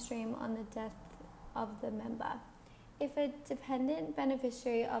income stream on the death of the member. If a dependent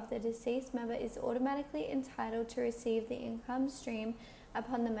beneficiary of the deceased member is automatically entitled to receive the income stream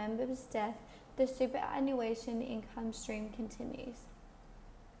upon the member's death, the superannuation income stream continues.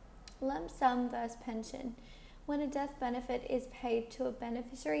 Lump sum versus pension. When a death benefit is paid to a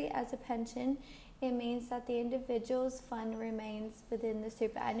beneficiary as a pension, it means that the individual's fund remains within the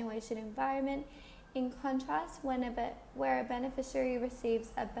superannuation environment. In contrast, where a beneficiary receives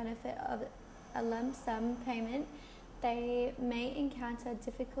a benefit of a lump sum payment, they may encounter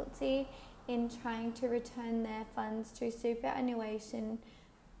difficulty in trying to return their funds to a superannuation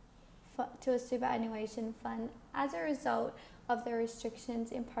fund as a result of the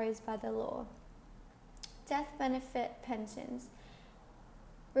restrictions imposed by the law. Death benefit pensions,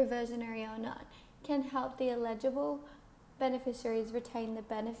 reversionary or not, can help the eligible beneficiaries retain the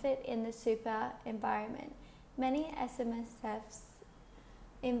benefit in the super environment. Many SMSFs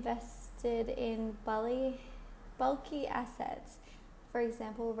invested in bulky assets, for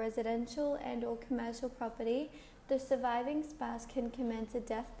example, residential and or commercial property. The surviving spouse can commence a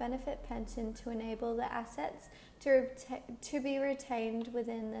death benefit pension to enable the assets to be retained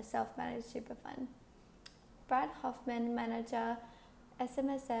within the self-managed super fund. Brad Hoffman, manager,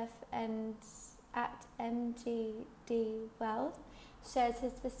 SMSF, and at MGD Wealth, shares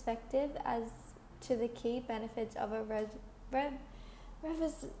his perspective as to the key benefits of a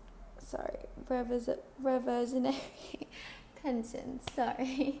reversionary pension. So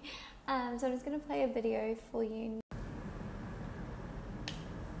I'm just going to play a video for you.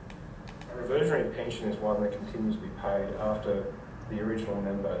 A reversionary pension is one that continues to be paid after the original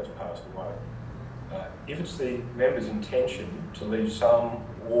member has passed away. If it's the member's intention to leave some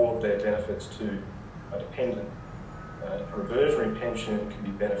or all of their benefits to a dependent, a reversionary pension can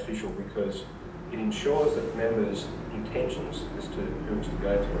be beneficial because it ensures that the member's intentions as to who it's to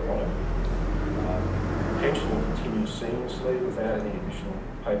go to are honoured. The pension will continue seamlessly without any additional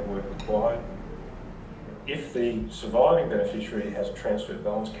paperwork required. If the surviving beneficiary has transfer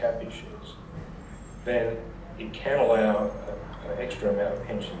balance cap issues, then it can allow an extra amount of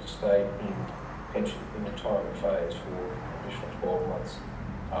pension to stay in pension in the retirement phase for an additional 12 months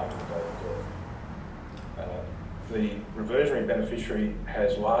after the date of death. The reversionary beneficiary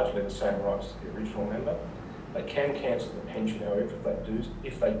has largely the same rights as the original member. They can cancel the pension, however,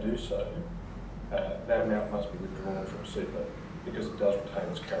 if they do so, that amount must be withdrawn from super because it does retain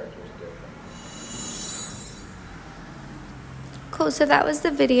its character as a death benefit. Cool, so that was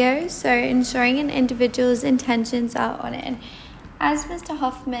the video. So ensuring an individual's intentions are honoured. As Mr.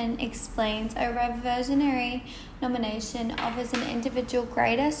 Hoffman explains, a reversionary nomination offers an individual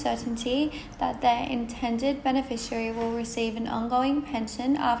greater certainty that their intended beneficiary will receive an ongoing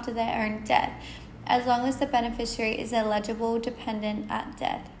pension after their own death, as long as the beneficiary is eligible dependent at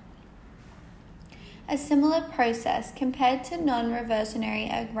death. A similar process compared to non-reversionary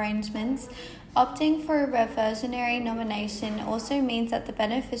arrangements, opting for a reversionary nomination also means that the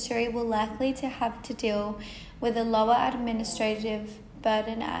beneficiary will likely to have to deal with a lower administrative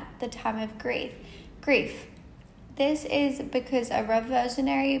burden at the time of grief. This is because a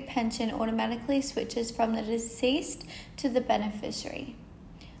reversionary pension automatically switches from the deceased to the beneficiary.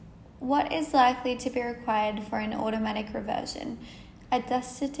 What is likely to be required for an automatic reversion? A death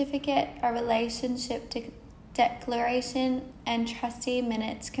certificate, a relationship declaration, and trustee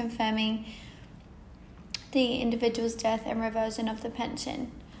minutes confirming the individual's death and reversion of the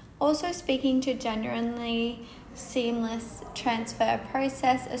pension. Also speaking to genuinely seamless transfer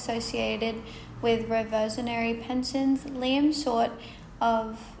process associated with reversionary pensions, Liam Short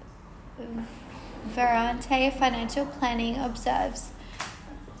of Verante Financial Planning observes,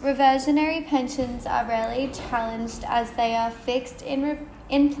 reversionary pensions are rarely challenged as they are fixed in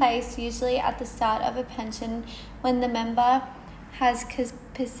place usually at the start of a pension when the member has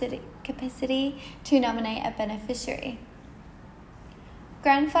capacity to nominate a beneficiary.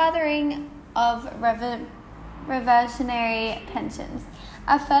 Grandfathering of reversionary pensions.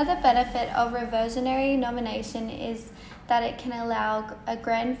 A further benefit of reversionary nomination is that it can allow a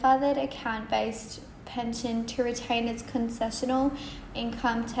grandfathered account-based pension to retain its concessional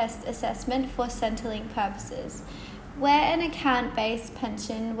income test assessment for Centrelink purposes. Where an account-based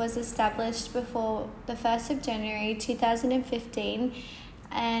pension was established before the 1st of January 2015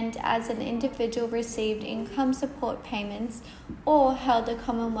 and as an individual received income support payments or held a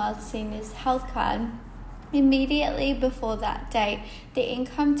Commonwealth Seniors Health Card, immediately before that date, the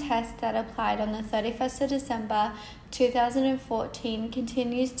income test that applied on the 31st of December 2014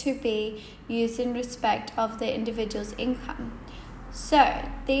 continues to be used in respect of the individual's income. So,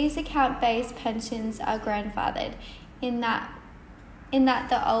 these account-based pensions are grandfathered in that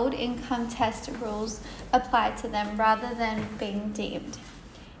the old income test rules apply to them rather than being deemed.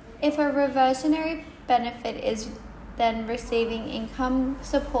 If a reversionary benefit is then receiving income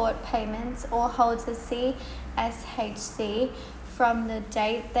support payments or holds a CSHC from the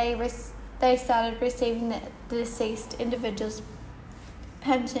date they started receiving the deceased individual's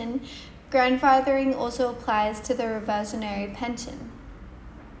pension, grandfathering also applies to the reversionary pension.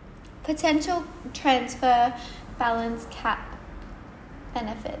 Potential transfer balance cap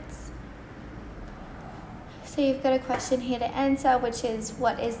benefits. So you've got a question here to answer, which is,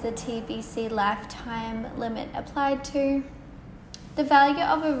 what is the TBC lifetime limit applied to? The value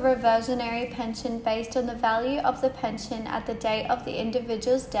of a reversionary pension based on the value of the pension at the date of the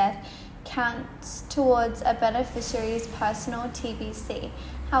individual's death counts towards a beneficiary's personal TBC.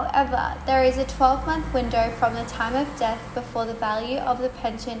 However, there is a 12-month window from the time of death before the value of the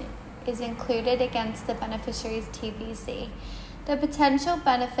pension is included against the beneficiary's TBC. The potential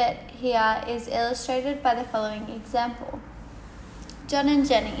benefit here is illustrated by the following example. John and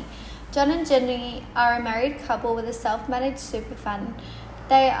Jenny. John and Jenny are a married couple with a self-managed super fund.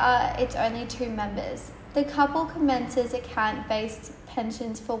 They are its only two members. The couple commences account-based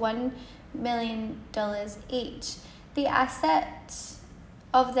pensions for one million each. The asset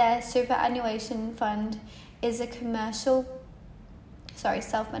of their superannuation fund is a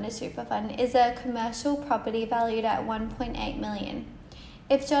self-managed super fund is a commercial property valued at $1.8 million.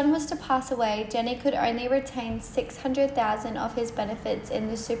 If John was to pass away, Jenny could only retain $600,000 of his benefits in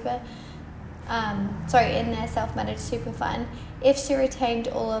the in their self-managed super fund if she retained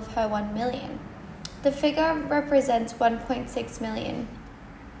all of her $1 million. The figure represents $1.6 million.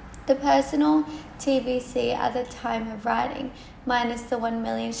 The personal TBC at the time of writing, minus the $1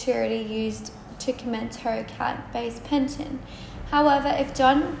 million she already used to commence her account-based pension. However, if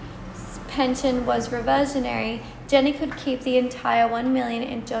John's pension was reversionary, Jenny could keep the entire $1 million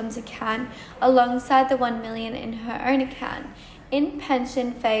in John's account alongside the $1 million in her own account in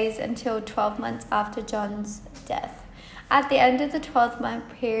pension phase until 12 months after John's death. At the end of the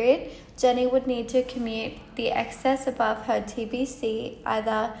 12-month period, Jenny would need to commute the excess above her TBC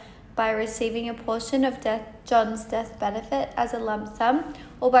either by receiving a portion of John's death benefit as a lump sum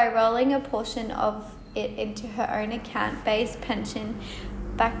or by rolling a portion of it into her own account-based pension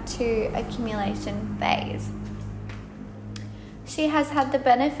back to accumulation phase. She has had the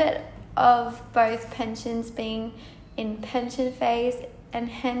benefit of both pensions being in pension phase and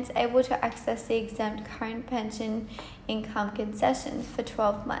hence able to access the exempt current pension income concessions for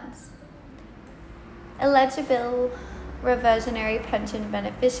 12 months. Eligible reversionary pension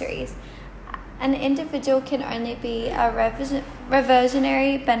beneficiaries. An individual can only be a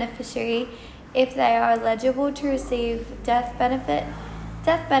reversionary beneficiary if they are eligible to receive death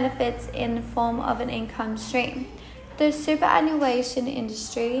benefits in the form of an income stream. The Superannuation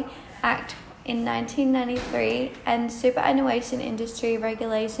Industry Act in 1993 and Superannuation Industry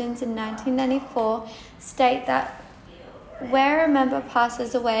Regulations in 1994 state that where a member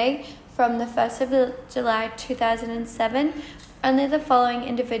passes away from the 1st of July 2007, only the following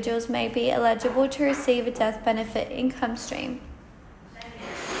individuals may be eligible to receive a death benefit income stream.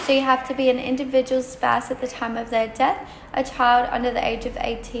 So you have to be an individual's spouse at the time of their death, a child under the age of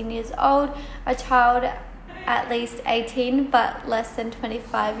 18 years old, a child at least 18 but less than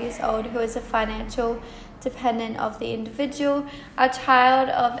 25 years old who is a financial dependent of the individual, a child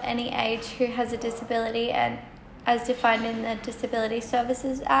of any age who has a disability and as defined in the Disability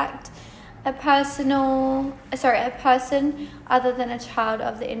Services Act, a person other than a child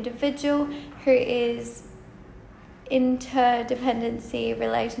of the individual who is interdependency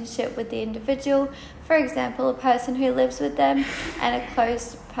relationship with the individual, for example, a person who lives with them and a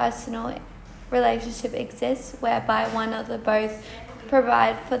close personal relationship exists whereby one or the both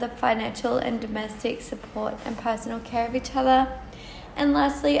provide for the financial and domestic support and personal care of each other. And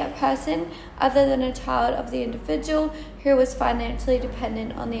lastly, a person other than a child of the individual who was financially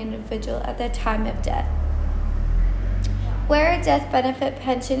dependent on the individual at their time of death. Where a death benefit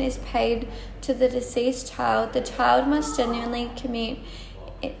pension is paid to the deceased child, the child must genuinely commute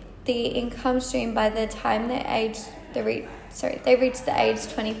the income stream by the time they reach the age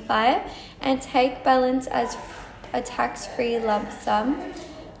 25 and take balance as a tax-free lump sum.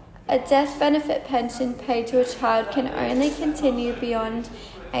 A death benefit pension paid to a child can only continue beyond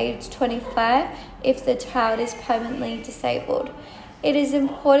age 25 if the child is permanently disabled. It is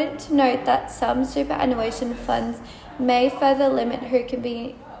important to note that some superannuation funds may further limit who can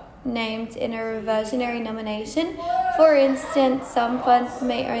be named in a reversionary nomination. For instance, some funds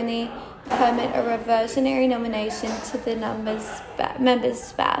may only permit a reversionary nomination to the member's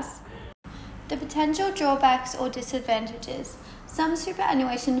spouse. The potential drawbacks or disadvantages. Some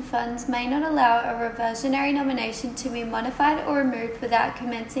superannuation funds may not allow a reversionary nomination to be modified or removed without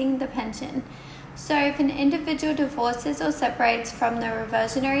commencing the pension. So if an individual divorces or separates from the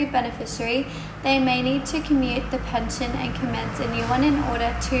reversionary beneficiary, they may need to commute the pension and commence a new one in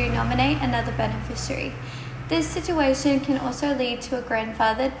order to nominate another beneficiary. This situation can also lead to a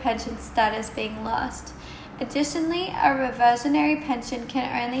grandfathered pension status being lost. Additionally, a reversionary pension can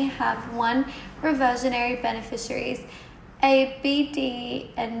only have one reversionary beneficiary. A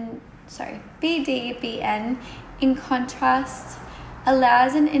BDBN, in contrast,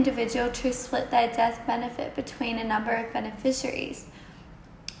 allows an individual to split their death benefit between a number of beneficiaries.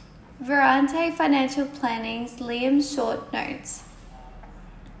 Verante Financial Planning's Liam Short notes,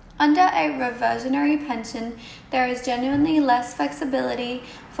 under a reversionary pension, there is genuinely less flexibility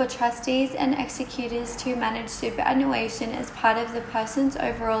for trustees and executors to manage superannuation as part of the person's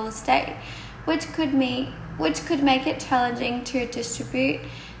overall estate, which could make it challenging to distribute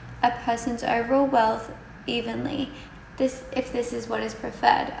a person's overall wealth evenly, if this is what is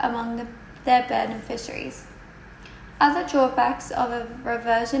preferred, among their beneficiaries. Other drawbacks of a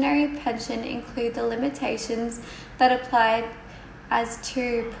reversionary pension include the limitations that apply as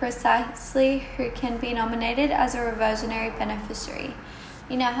to precisely who can be nominated as a reversionary beneficiary.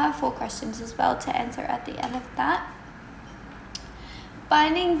 You now have 4 questions as well to answer at the end of that.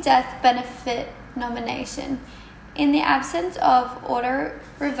 Binding death benefit nomination. In the absence of auto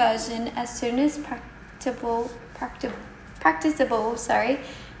reversion, as soon as practicable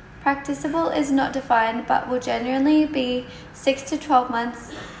is not defined, but will generally be 6 to 12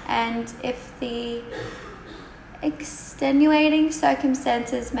 months, and if the extenuating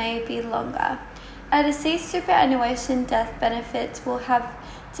circumstances may be longer. A deceased superannuation death benefits will have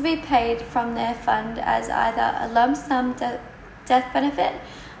to be paid from their fund as either a lump sum death benefit,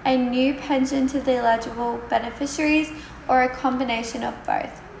 a new pension to the eligible beneficiaries, or a combination of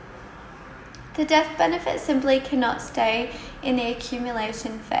both. The death benefit simply cannot stay in the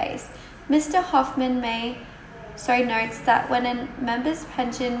accumulation phase. Mr. Hoffman notes that when a member's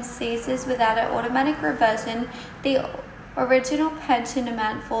pension ceases without an automatic reversion, the original pension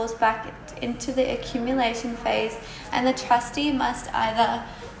amount falls back into the accumulation phase, and the trustee must either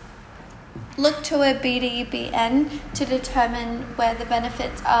look to a BDBN to determine where the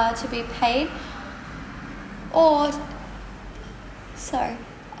benefits are to be paid, or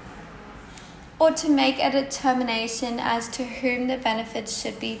to make a determination as to whom the benefits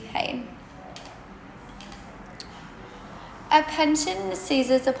should be paid. A pension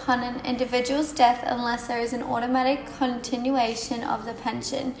ceases upon an individual's death unless there is an automatic continuation of the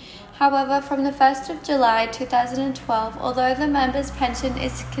pension. However, from the 1st of July 2012, although the member's pension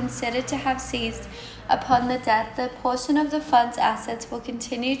is considered to have ceased upon the death, the portion of the fund's assets will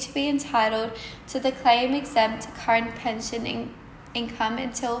continue to be entitled to the claim-exempt current pension income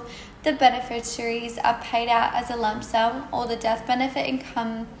until the beneficiaries are paid out as a lump sum or the death benefit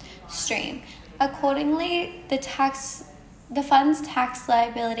income stream. Accordingly, the fund's tax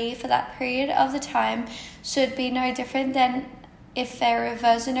liability for that period of the time should be no different than if their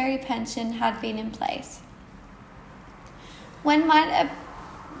reversionary pension had been in place. When might a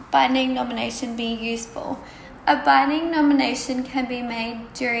binding nomination be useful? A binding nomination can be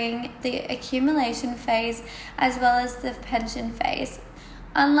made during the accumulation phase as well as the pension phase.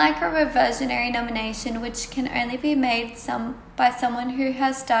 Unlike a reversionary nomination, which can only be made by someone who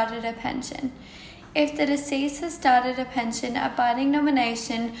has started a pension. If the deceased has started a pension, a binding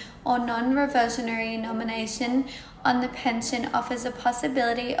nomination or non-reversionary nomination on the pension offers a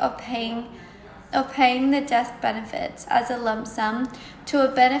possibility of paying the death benefits as a lump sum to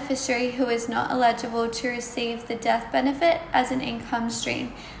a beneficiary who is not eligible to receive the death benefit as an income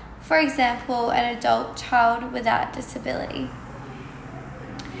stream, for example, an adult child without disability.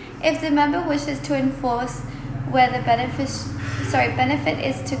 If the member wishes to enforce where the benefit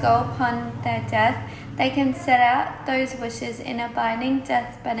is to go upon their death, they can set out those wishes in a binding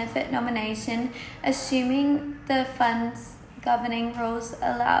death benefit nomination, assuming the fund's governing rules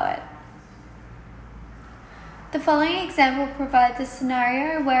allow it. The following example provides a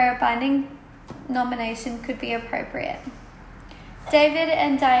scenario where a binding nomination could be appropriate. David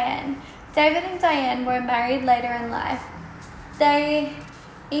and Diane. David and Diane were married later in life. They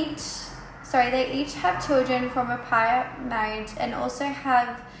each have children from a prior marriage and also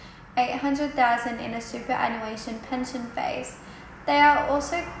have $800,000 in a superannuation pension phase. They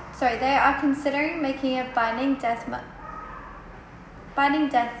are considering making a binding death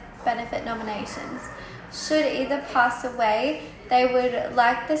benefit nominations. Should either pass away, they would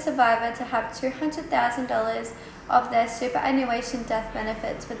like the survivor to have $200,000 of their superannuation death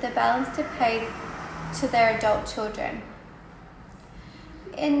benefits, with the balance to pay to their adult children.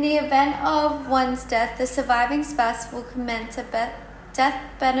 In the event of one's death, the surviving spouse will commence a death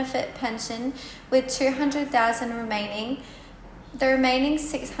benefit pension with $200,000 remaining. The remaining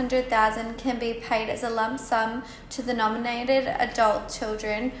 $600,000 can be paid as a lump sum to the nominated adult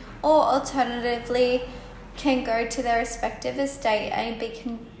children, or alternatively can go to their respective estate and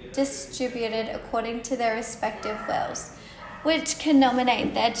be distributed according to their respective wills, which can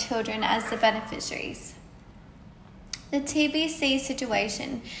nominate their children as the beneficiaries. The TBC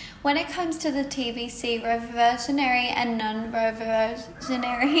situation. When it comes to the TBC, reversionary and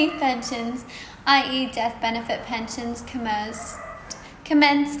non-reversionary pensions, i.e. death benefit pensions commenced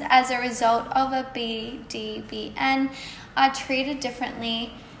as a result of a BDBN, are treated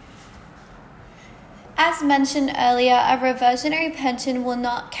differently. As mentioned earlier, a reversionary pension will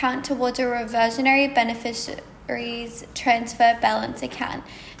not count towards a reversionary beneficiary's transfer balance account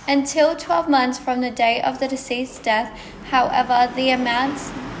until 12 months from the date of the deceased's death. However, the amount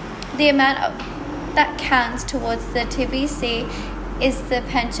that counts towards the TBC is the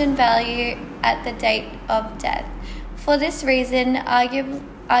pension value at the date of death. For this reason,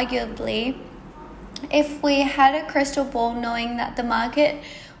 arguably, If we had a crystal ball knowing that the market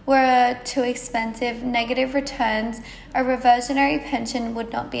were too expensive, negative returns, a reversionary pension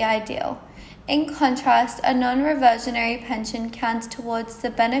would not be ideal. In contrast, a non-reversionary pension counts towards the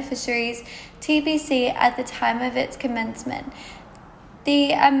beneficiary's TBC at the time of its commencement.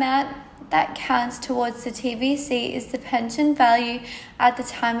 The amount that counts towards the TBC is the pension value at the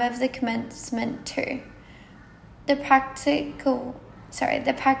time of the commencement too. The practical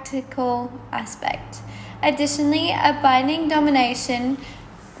aspect. Additionally, a binding domination,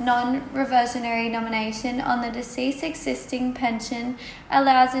 non-reversionary nomination on the deceased existing pension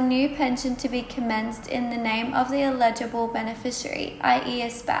allows a new pension to be commenced in the name of the eligible beneficiary, i.e. a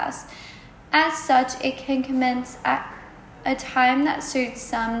spouse. As such, it can commence at a time that suits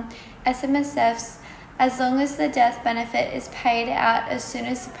some SMSFs as long as the death benefit is paid out as soon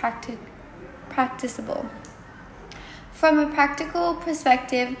as practicable. From a practical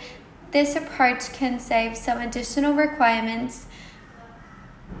perspective, this approach can save some additional requirements,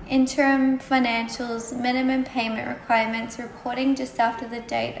 interim financials, minimum payment requirements, reporting just after the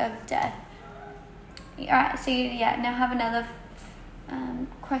date of death. Alright, so now have another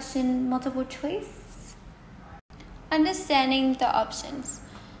question, multiple choice. Understanding the options.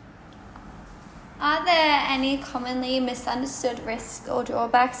 Are there any commonly misunderstood risks or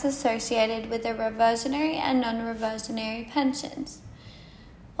drawbacks associated with the reversionary and non-reversionary pensions?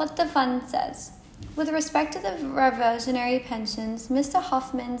 What the fund says. With respect to the reversionary pensions, Mr.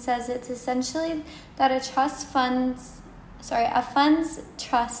 Hoffman says it's essentially that a fund's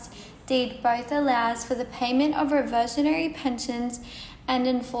trust deed both allows for the payment of reversionary pensions and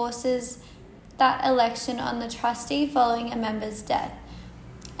enforces that election on the trustee following a member's death.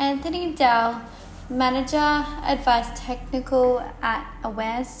 Anthony Dell, Manager Advice Technical at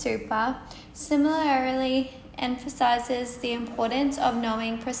Aware Super, similarly emphasizes the importance of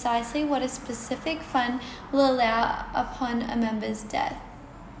knowing precisely what a specific fund will allow upon a member's death.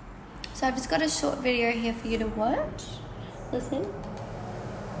 So I've just got a short video here for you to watch. Listen.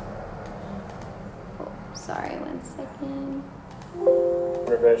 Oh, sorry, 1 second.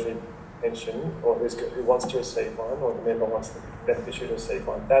 Reversionary pension, or who wants to receive one, or the member wants the beneficiary to receive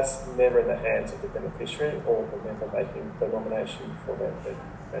one, that's never in the hands of the beneficiary or the member making the nomination for their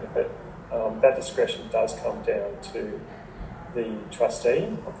benefit. That discretion does come down to the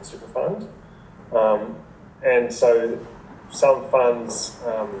trustee of the super fund. And so some funds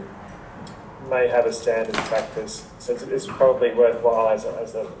may have a standard practice, so it's probably worthwhile as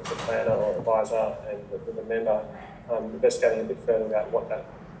a planner or advisor and the member investigating a bit further about what the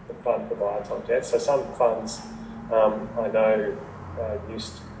fund provides on death. So some funds I know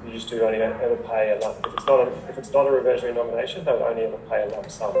used to only ever pay a lump. If it's not a reversionary nomination, they would only ever pay a lump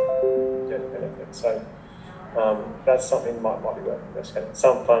sum death benefit. So that's something that might be worth investigating.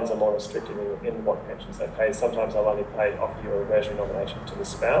 Some funds are more restrictive in what pensions they pay. Sometimes they'll only offer you a reversionary nomination to the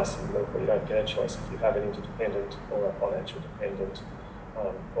spouse, and therefore you don't get a choice if you have an interdependent or a financial dependent,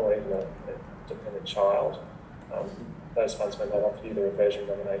 or even a dependent child. Those funds, when they offer you the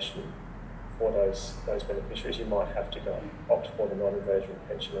reversionary nomination for those beneficiaries, you might have to go opt for the non-reversionary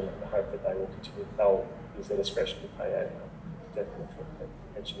pension and hope that they'll use their discretion to pay a death benefit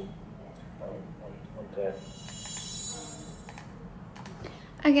pension on death.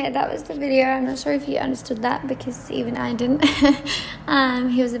 Okay, that was the video. I'm not sure if you understood that because even I didn't.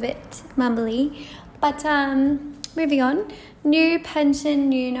 He was a bit mumbly. But moving on. New pension,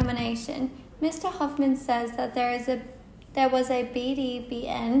 new nomination. Mr. Hoffman says that there was a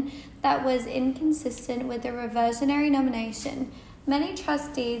BDBN that was inconsistent with the reversionary nomination. Many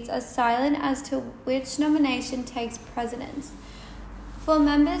trustees are silent as to which nomination takes precedence. For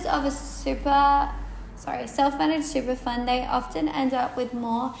members of a self-managed super fund, they often end up with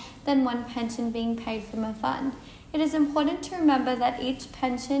more than one pension being paid from a fund. It is important to remember that each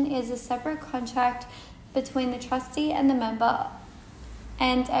pension is a separate contract between the trustee and the member,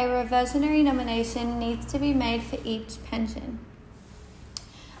 and a reversionary nomination needs to be made for each pension.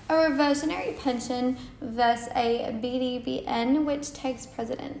 A reversionary pension versus a BDBN, which takes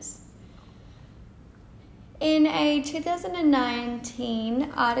precedence. In a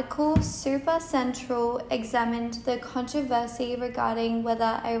 2019 article, Super Central examined the controversy regarding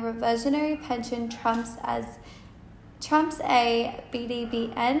whether a reversionary pension trumps a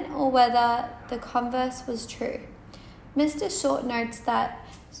BDBN or whether the converse was true. Mr. Short notes that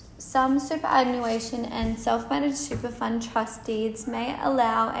some superannuation and self-managed super fund trustees may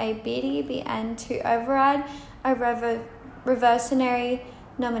allow a BDBN to override a reversionary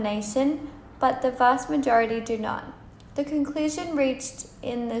nomination, but the vast majority do not. The conclusion reached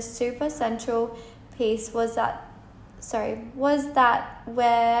in the Super Central piece was that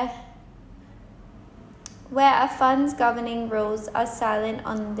where Where a fund's governing rules are silent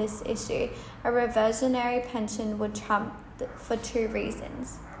on this issue, a reversionary pension would trump for two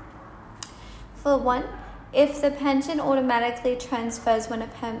reasons. For one, if the pension automatically transfers when a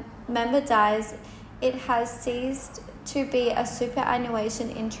member dies, it has ceased to be a superannuation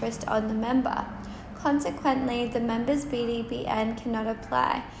interest on the member. Consequently, the member's BDBN cannot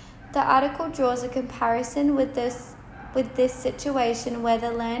apply. The article draws a comparison with this situation where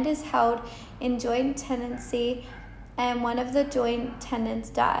the land is held in joint tenancy and one of the joint tenants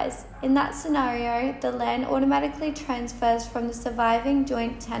dies. In that scenario, the land automatically transfers from the surviving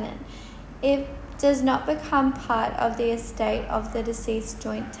joint tenant. It does not become part of the estate of the deceased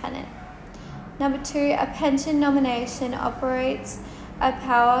joint tenant. Number 2, a pension nomination operates a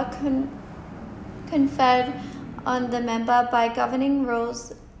power conferred on the member by governing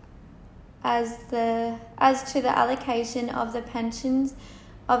rules as to the allocation of the pensions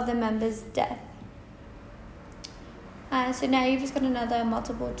of the member's death. So now you've just got another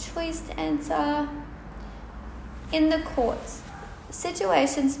multiple choice answer. In the courts,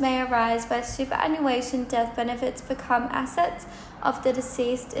 situations may arise where superannuation death benefits become assets of the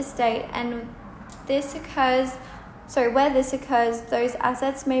deceased estate, and where this occurs, those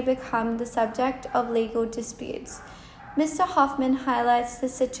assets may become the subject of legal disputes. Mr. Hoffman highlights the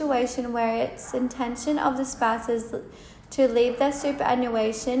situation where it's intention of the spouses to leave their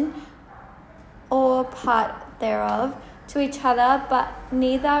superannuation or part thereof to each other, but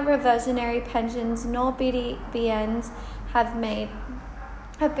neither reversionary pensions nor BDBNs have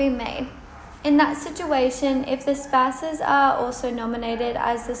been made. In that situation, if the spouses are also nominated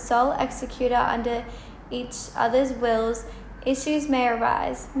as the sole executor under each other's wills, issues may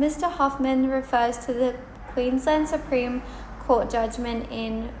arise. Mr. Hoffman refers to the Queensland Supreme Court judgment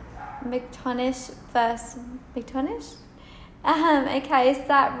in McTonish v. McTonish, a case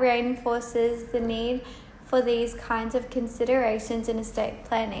that reinforces the need for these kinds of considerations in estate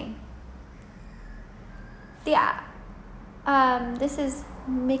planning. This is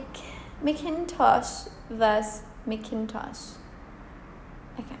McIntosh v. McIntosh.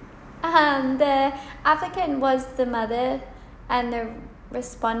 Okay. The applicant was the mother and the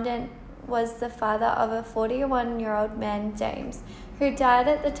respondent was the father of a 41-year-old man, James, who died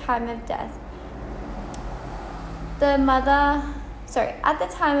at the time of death. At the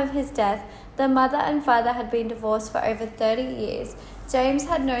time of his death, the mother and father had been divorced for over 30 years. James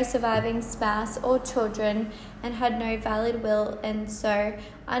had no surviving spouse or children and had no valid will, and so,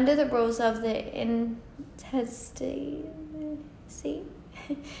 under the rules of the intestacy,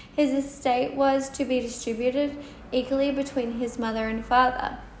 his estate was to be distributed equally between his mother and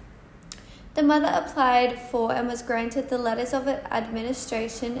father. The mother applied for and was granted the letters of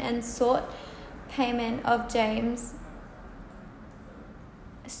administration and sought payment of James's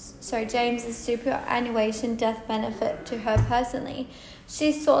superannuation death benefit to her personally.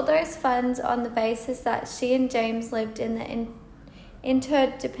 She sought those funds on the basis that she and James lived in the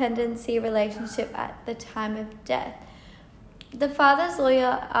interdependency relationship at the time of death. The father's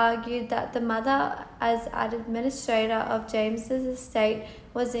lawyer argued that the mother, as administrator of James's estate,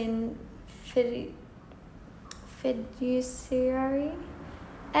 was in fiduciary FIDUCIARY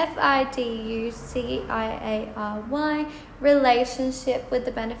relationship with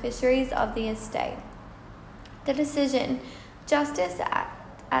the beneficiaries of the estate. The decision, Justice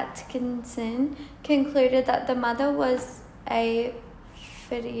Atkinson concluded that the mother was a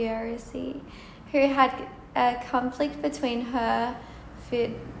fiduciary who had a conflict between her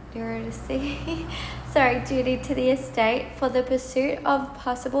duty to the estate for the pursuit of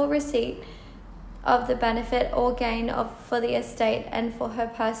possible receipt of the benefit or gain for the estate, and for her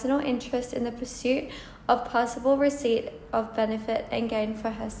personal interest in the pursuit of possible receipt of benefit and gain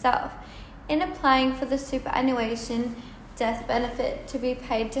for herself. In applying for the superannuation death benefit to be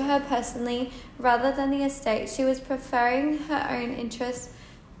paid to her personally rather than the estate, she was preferring her own interest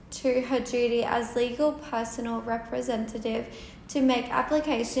to her duty as legal personal representative to make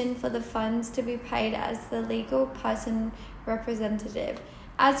application for the funds to be paid as the legal person representative.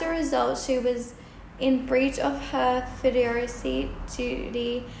 As a result, she was in breach of her fiduciary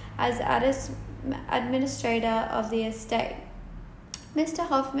duty as administrator of the estate. Mr.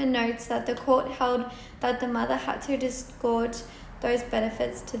 Hoffman notes that the court held that the mother had to disgorge those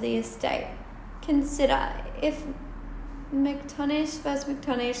benefits to the estate. Consider if McTonish v.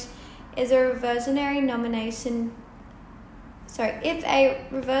 McTonish is a reversionary nomination. If a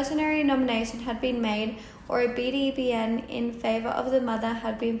reversionary nomination had been made or a BDBN in favour of the mother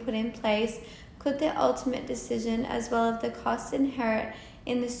had been put in place, could the ultimate decision as well as the costs inherent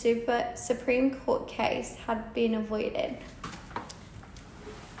in the Supreme Court case have been avoided?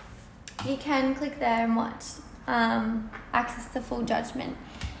 you can click there and watch, access the full judgment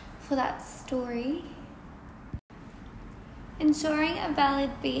for that story. Ensuring a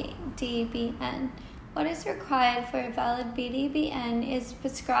valid BDBN. What is required for a valid BDBN is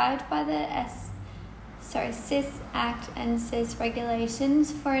prescribed by the SIS Act and SIS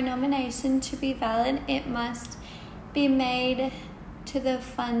regulations. For a nomination to be valid, it must be made to the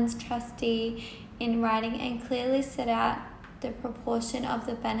fund's trustee in writing and clearly set out the proportion of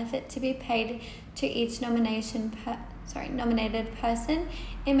the benefit to be paid to each nominated person.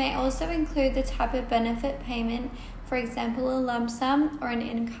 It may also include the type of benefit payment, for example, a lump sum or an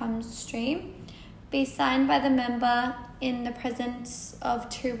income stream, be signed by the member in the presence of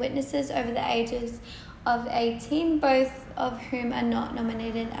 2 witnesses over the ages of 18, both of whom are not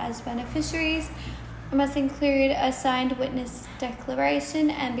nominated as beneficiaries. It must include a signed witness declaration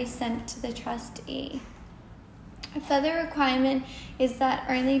and be sent to the trustee. A further requirement is that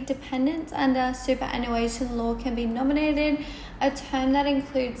only dependents under superannuation law can be nominated, a term that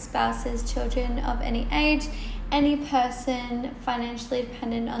includes spouses, children of any age, any person financially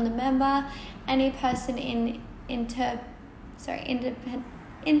dependent on the member, any person in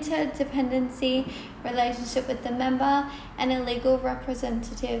interdependency relationship with the member, and a legal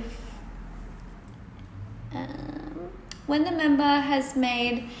representative. When the member has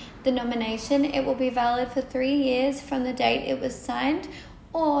made the nomination, it will be valid for 3 years from the date it was signed,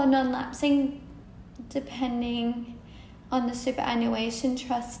 or non-lapsing depending on the superannuation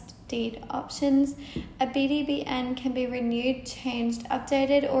trust deed options. A BDBN can be renewed, changed,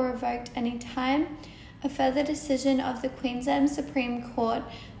 updated, or revoked any time. A further decision of the Queensland Supreme Court,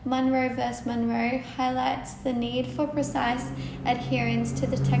 Munro v. Munro, highlights the need for precise adherence to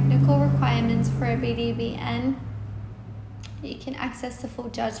the technical requirements for a BDBN. You can access the full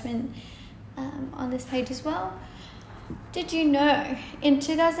judgment on this page as well. Did you know, in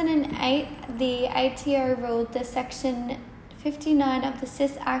 2008, the ATO ruled that Section 59 of the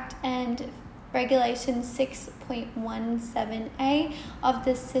SIS Act and Regulation 6.17a of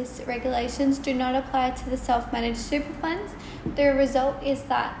the SIS regulations do not apply to the self-managed super funds. The result is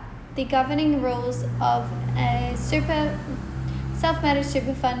that the governing rules of a self-managed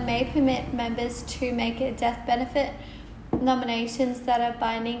super fund may permit members to make a death benefit nominations that are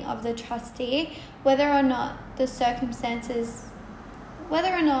binding of the trustee, whether or not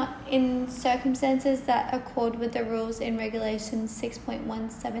in circumstances that accord with the rules in Regulation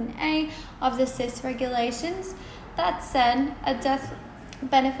 6.17a of the SIS regulations. That said, a death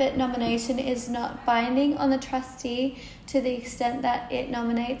benefit nomination is not binding on the trustee to the extent that it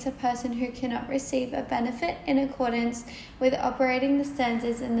nominates a person who cannot receive a benefit in accordance with operating the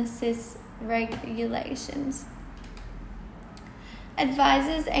standards in the SIS regulations.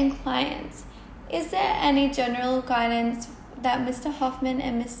 Advisors and clients. Is there any general guidance that Mr. Hoffman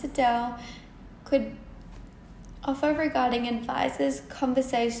and Mr. Dell could offer regarding advisors'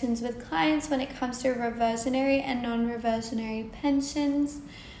 conversations with clients when it comes to reversionary and non-reversionary pensions?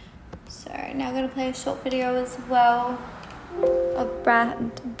 So now I'm going to play a short video as well of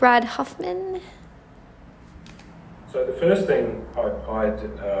Brad Hoffman. So the first thing I'd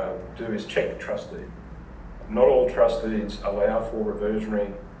do is check the trust deed. Not all trust deeds allow for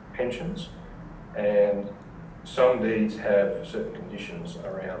reversionary pensions, and some deeds have certain conditions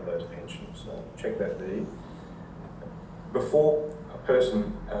around those pensions. So check that deed. Before a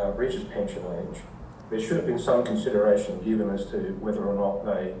person reaches pension age, there should have been some consideration given as to whether or not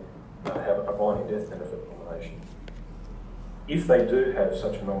they have a binding death benefit nomination. If they do have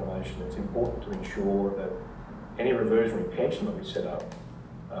such a nomination, it's important to ensure that any reversionary pension that we set up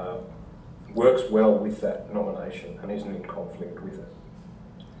works well with that nomination and isn't in conflict with it.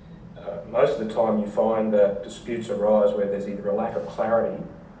 Most of the time you find that disputes arise where there's either a lack of clarity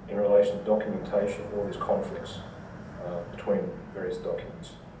in relation to documentation or there's conflicts between various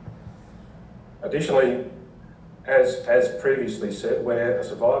documents. Additionally, as previously said, where a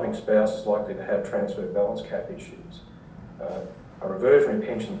surviving spouse is likely to have transfer balance cap issues, a reversionary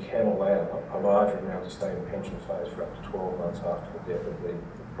pension can allow a larger amount to stay in pension phase for up to 12 months after the death of the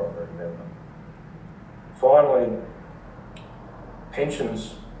primary member. Finally,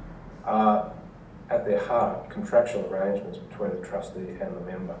 pensions are at their heart contractual arrangements between the trustee and the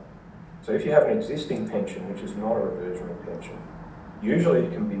member. So if you have an existing pension which is not a reversionary pension, usually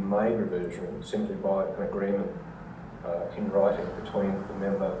it can be made reversionary simply by an agreement in writing between the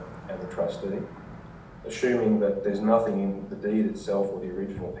member and the trustee, assuming that there's nothing in the deed itself or the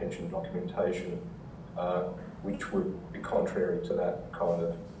original pension documentation which would be contrary to that kind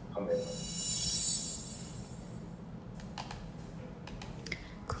of amendment.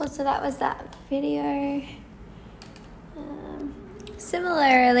 Cool, so that was that video.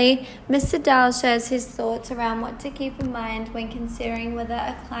 Similarly, Mr. Dahl shares his thoughts around what to keep in mind when considering whether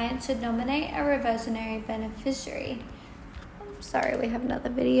a client should nominate a reversionary beneficiary. Sorry, we have another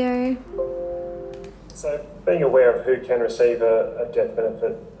video. So being aware of who can receive a death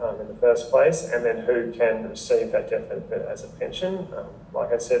benefit in the first place, and then who can receive that death benefit as a pension.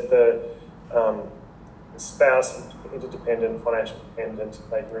 Like I said, the spouse, interdependent, financial dependent,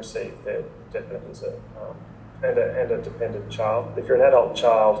 they can receive their death benefit and a dependent child. If you're an adult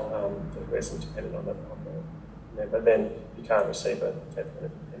child who isn't dependent on the member, then you can't receive a death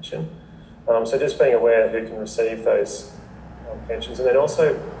benefit pension. So just being aware who can receive those pensions, and then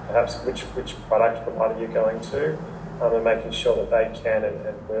also perhaps which product provider you're going to, and making sure that they can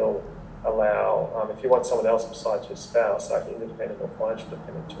and will allow, if you want someone else besides your spouse, like independent or financial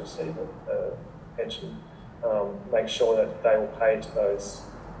dependent, to receive a pension, make sure that they will pay to those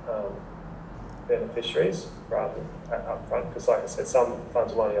beneficiaries rather than upfront, because like I said, some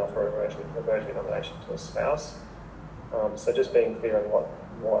funds will only offer a reversionary nomination to a spouse. So just being clear on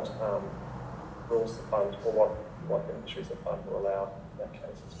what rules the fund, or what beneficiaries the fund will allow in that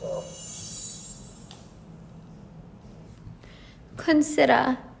case as well.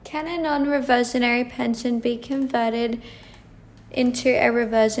 Consider, can a non-reversionary pension be converted into a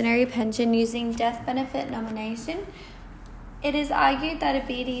reversionary pension using death benefit nomination? It is argued that a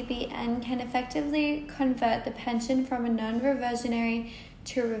BDBN can effectively convert the pension from a non-reversionary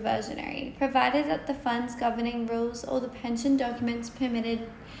to reversionary, provided that the fund's governing rules or the pension documents permitted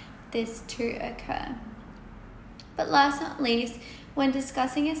this to occur. But last but not least, when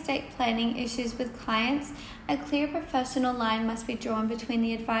discussing estate planning issues with clients, a clear professional line must be drawn between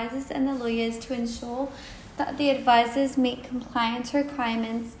the advisors and the lawyers to ensure that the advisors meet compliance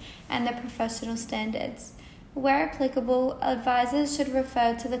requirements and the professional standards. Where applicable, advisors should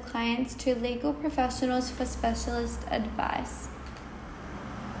refer to the clients to legal professionals for specialist advice.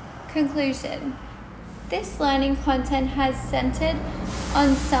 Conclusion. This learning content has centered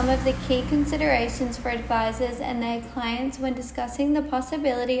on some of the key considerations for advisors and their clients when discussing the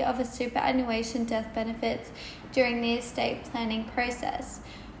possibility of a superannuation death benefits during the estate planning process.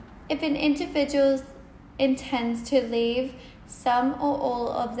 If an individual intends to leave some or all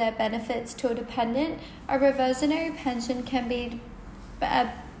of their benefits to a dependent, a reversionary pension can be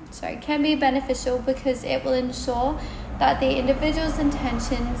beneficial because it will ensure that the individual's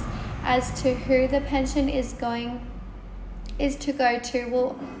intentions as to who the pension is to go to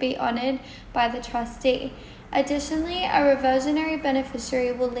will be honoured by the trustee. Additionally, a reversionary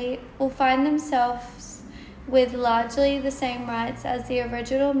beneficiary will find themselves with largely the same rights as the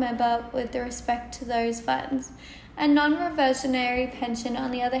original member with respect to those funds. A non-reversionary pension,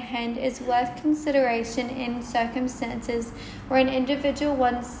 on the other hand, is worth consideration in circumstances where an individual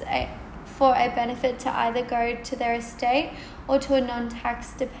wants for a benefit to either go to their estate or to a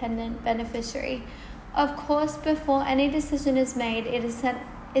non-tax dependent beneficiary. Of course, before any decision is made, it is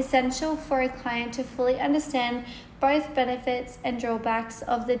essential for a client to fully understand both benefits and drawbacks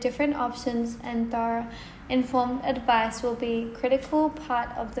of the different options, and thorough informed advice will be a critical part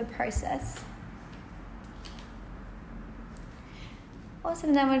of the process.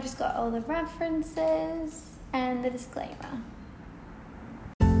 Awesome, then we've just got all the references and the disclaimer.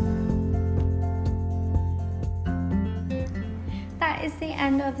 That is the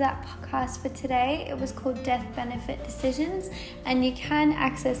end of that podcast for today. It was called Death Benefit Decisions, and you can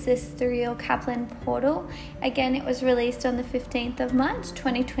access this through your Kaplan portal. Again, it was released on the 15th of March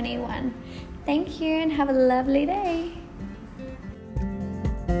 2021. Thank you and have a lovely day.